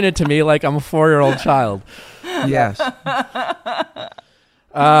explain it to me like I'm a 4-year-old child. Yes.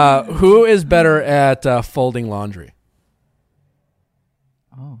 Who is better at folding laundry?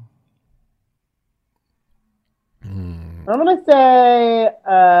 I'm going to say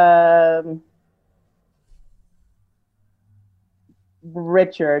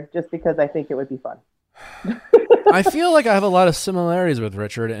Richard, just because I think it would be fun. I feel like I have a lot of similarities with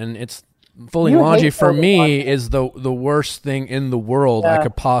Richard, and it's folding You laundry hate for folding me laundry. is the worst thing in the world I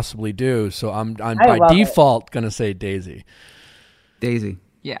could possibly do. So I'm I by love it. default going to say Daisy. Daisy.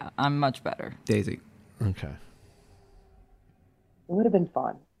 Yeah, I'm much better. Daisy. Okay. It would have been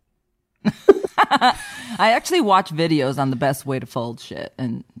fun. I actually watch videos on the best way to fold shit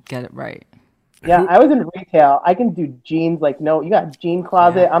and get it right. Yeah, I was in retail. I can do jeans. Like, no, you got a jean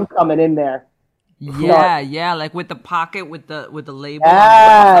closet. I'm coming in there. Yeah, like with the pocket with the label.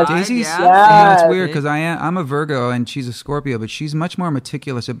 Yes. On the Daisy's, side, yeah, it's Yes. weird because I'm a Virgo and she's a Scorpio, but she's much more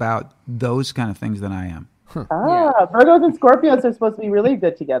meticulous about those kind of things than I am. Virgos and Scorpios are supposed to be really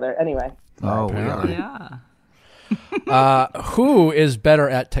good together. Anyway. Oh, we are. Yeah. Who is better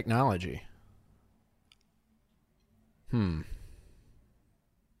at technology?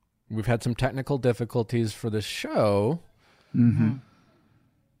 We've had some technical difficulties for the show. Mm-hmm.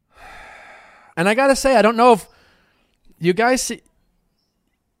 And I gotta say, I don't know if you guys see.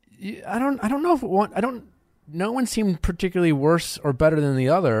 I don't know if one. No one seemed particularly worse or better than the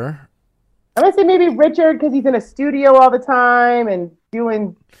other. I'm going to say maybe Richard because he's in a studio all the time and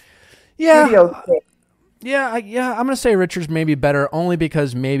doing studio things. I'm gonna say Richard's maybe better only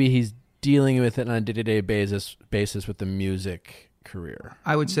because maybe he's dealing with it on a day-to-day basis with the music career.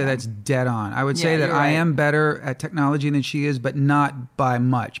 I would say that's dead on. I would say that you're I right. am better at technology than she is, but not by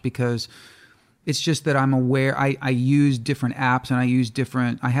much because it's just that I'm aware. I use different apps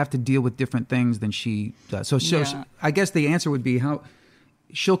and I have to deal with different things than she does. So Yeah. I guess the answer would be how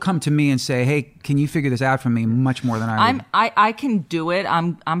she'll come to me and say, "Hey, can you figure this out for me?" Much more than I would. I can do it.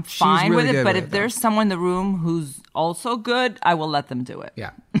 I'm fine really with it. good But with if it, there's someone in the room who's also good, I will let them do it. Yeah,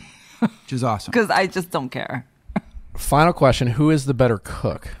 which is awesome. Because I just don't care. Final question: who is the better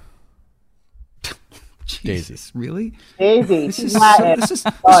cook? Daisy. Jesus, really? Daisy. This she's is Latin. this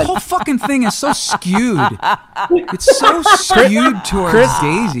whole fucking thing is so skewed. It's so skewed towards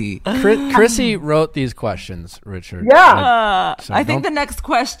Daisy. Chrissy wrote these questions, Richard. Yeah. So I think don't- the next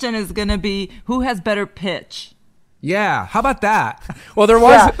question is going to be who has better pitch? Yeah, how about that? Well, there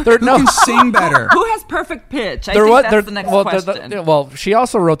was Yeah. there Who no. can sing better? Who has perfect pitch? I There think was that's the next question. well, she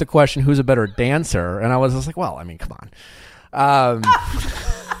also wrote the question, "Who's a better dancer?" And I was just like, "Well, I mean, come on."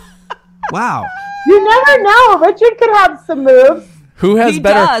 Wow. You never know. Richard could have some moves. Who has He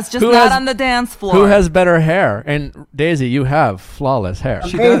better? does, just who not has, on the dance floor. Who has better hair? And Daisy, you have flawless hair.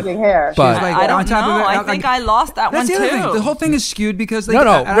 She does. Amazing hair. But- She's like, I on don't top know. of it, I think I lost that one That's the too. other thing. The whole thing is skewed because like,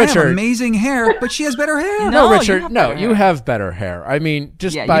 No, I have Richard. amazing hair, but she has better hair. No, you Richard, have no, better you hair. have better hair. I mean,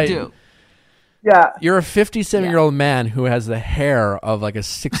 just Yeah, by you do. Yeah. you're a 57-year-old man who has the hair of like a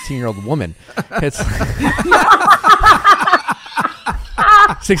 16-year-old woman. It's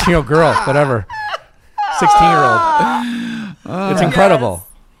 16-year-old girl, whatever. 16-year-old. It's incredible.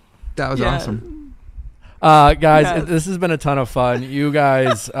 That was Yes. awesome. Guys, Yes. this has been a ton of fun. You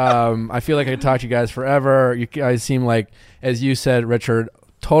guys, I feel like I could talk to you guys forever. You guys seem like, as you said, Richard,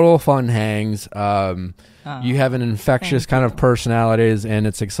 total fun hangs. You have an infectious kind of personalities, and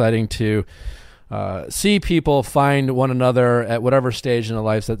it's exciting to see people find one another at whatever stage in the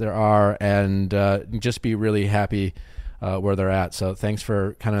lives that there are, and just be really happy where they're at. So thanks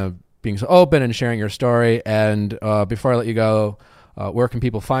for kind of being so open and sharing your story. And before I let you go, where can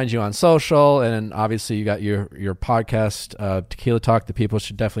people find you on social? And obviously you got your podcast, Tequila Talk, that people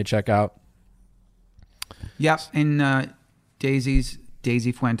should definitely check out. Yep. And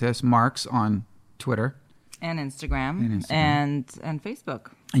Daisy Fuentes, Marx on Twitter. And Instagram, and Facebook.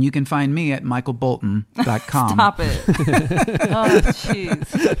 And you can find me at michaelbolton.com. Stop it. Oh,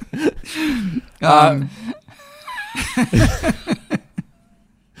 jeez.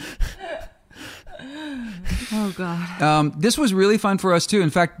 Oh God. This was really fun for us too. In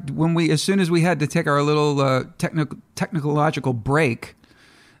fact, as soon as we had to take our little technological break,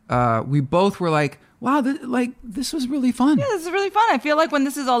 we both were like, "Wow, this was really fun." Yeah, this is really fun. I feel like when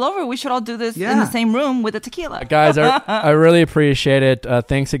this is all over, we should all do this in Yeah. the same room with a tequila. Guys, I really appreciate it.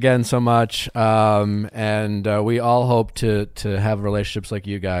 Thanks again so much. And we all hope to have relationships like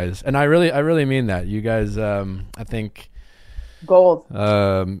you guys. And I really mean that. You guys, I think, Gold.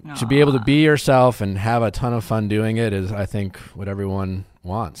 should be able to be yourself and have a ton of fun doing it is, I think, what everyone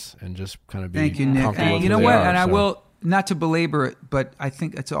wants, and just kind of be Thank you, Nick. comfortable And with you who know they what? are, And I so. will, not to belabor it, but I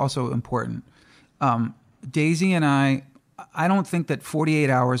think it's also important. Daisy and I don't think that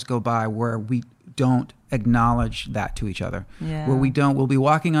 48 hours go by where we don't acknowledge that to each other. Yeah. Where we'll be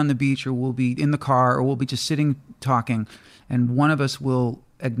walking on the beach, or we'll be in the car, or we'll be just sitting talking, and one of us will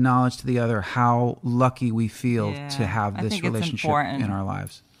acknowledge to the other how lucky we feel Yeah. to have I this think it's relationship important. in our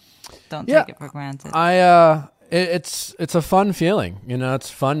lives. Don't Yeah. take it for granted. it's a fun feeling. You know, it's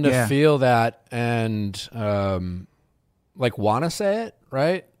fun to feel that and like want to say it,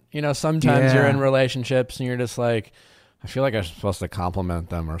 right? You know, sometimes you're in relationships and you're just like, I feel like I'm supposed to compliment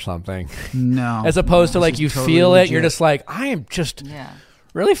them or something. No. As opposed to like you totally feel legit. it, you're just like, I am just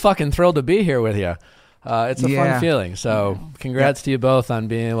really fucking thrilled to be here with you. It's a fun feeling. So congrats to you both on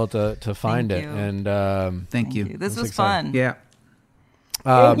being able to find it. And thank you. This was exciting. fun. Yeah.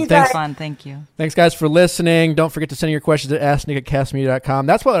 Thanks, Fun. Thank you. Thanks, guys, for listening. Don't forget to send your questions at asknick@castmedia.com.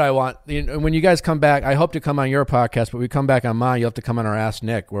 That's what I want. You know, when you guys come back, I hope to come on your podcast, but we come back on mine, you'll have to come on our Ask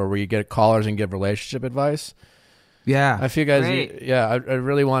Nick, where we get callers and give relationship advice. Yeah. I feel guys, I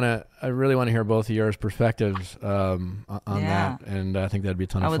really want to hear both of yours perspectives on that, and I think that'd be a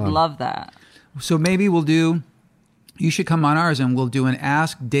ton of fun. I would love that. So maybe you should come on ours and we'll do an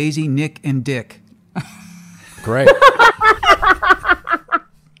Ask Daisy, Nick, and Dick. Great.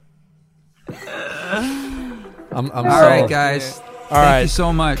 I'm All right, guys. All right. Thank you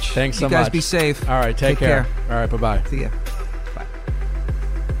so much. Thanks so much. You guys be safe. All right, take care. All right, bye-bye. See ya.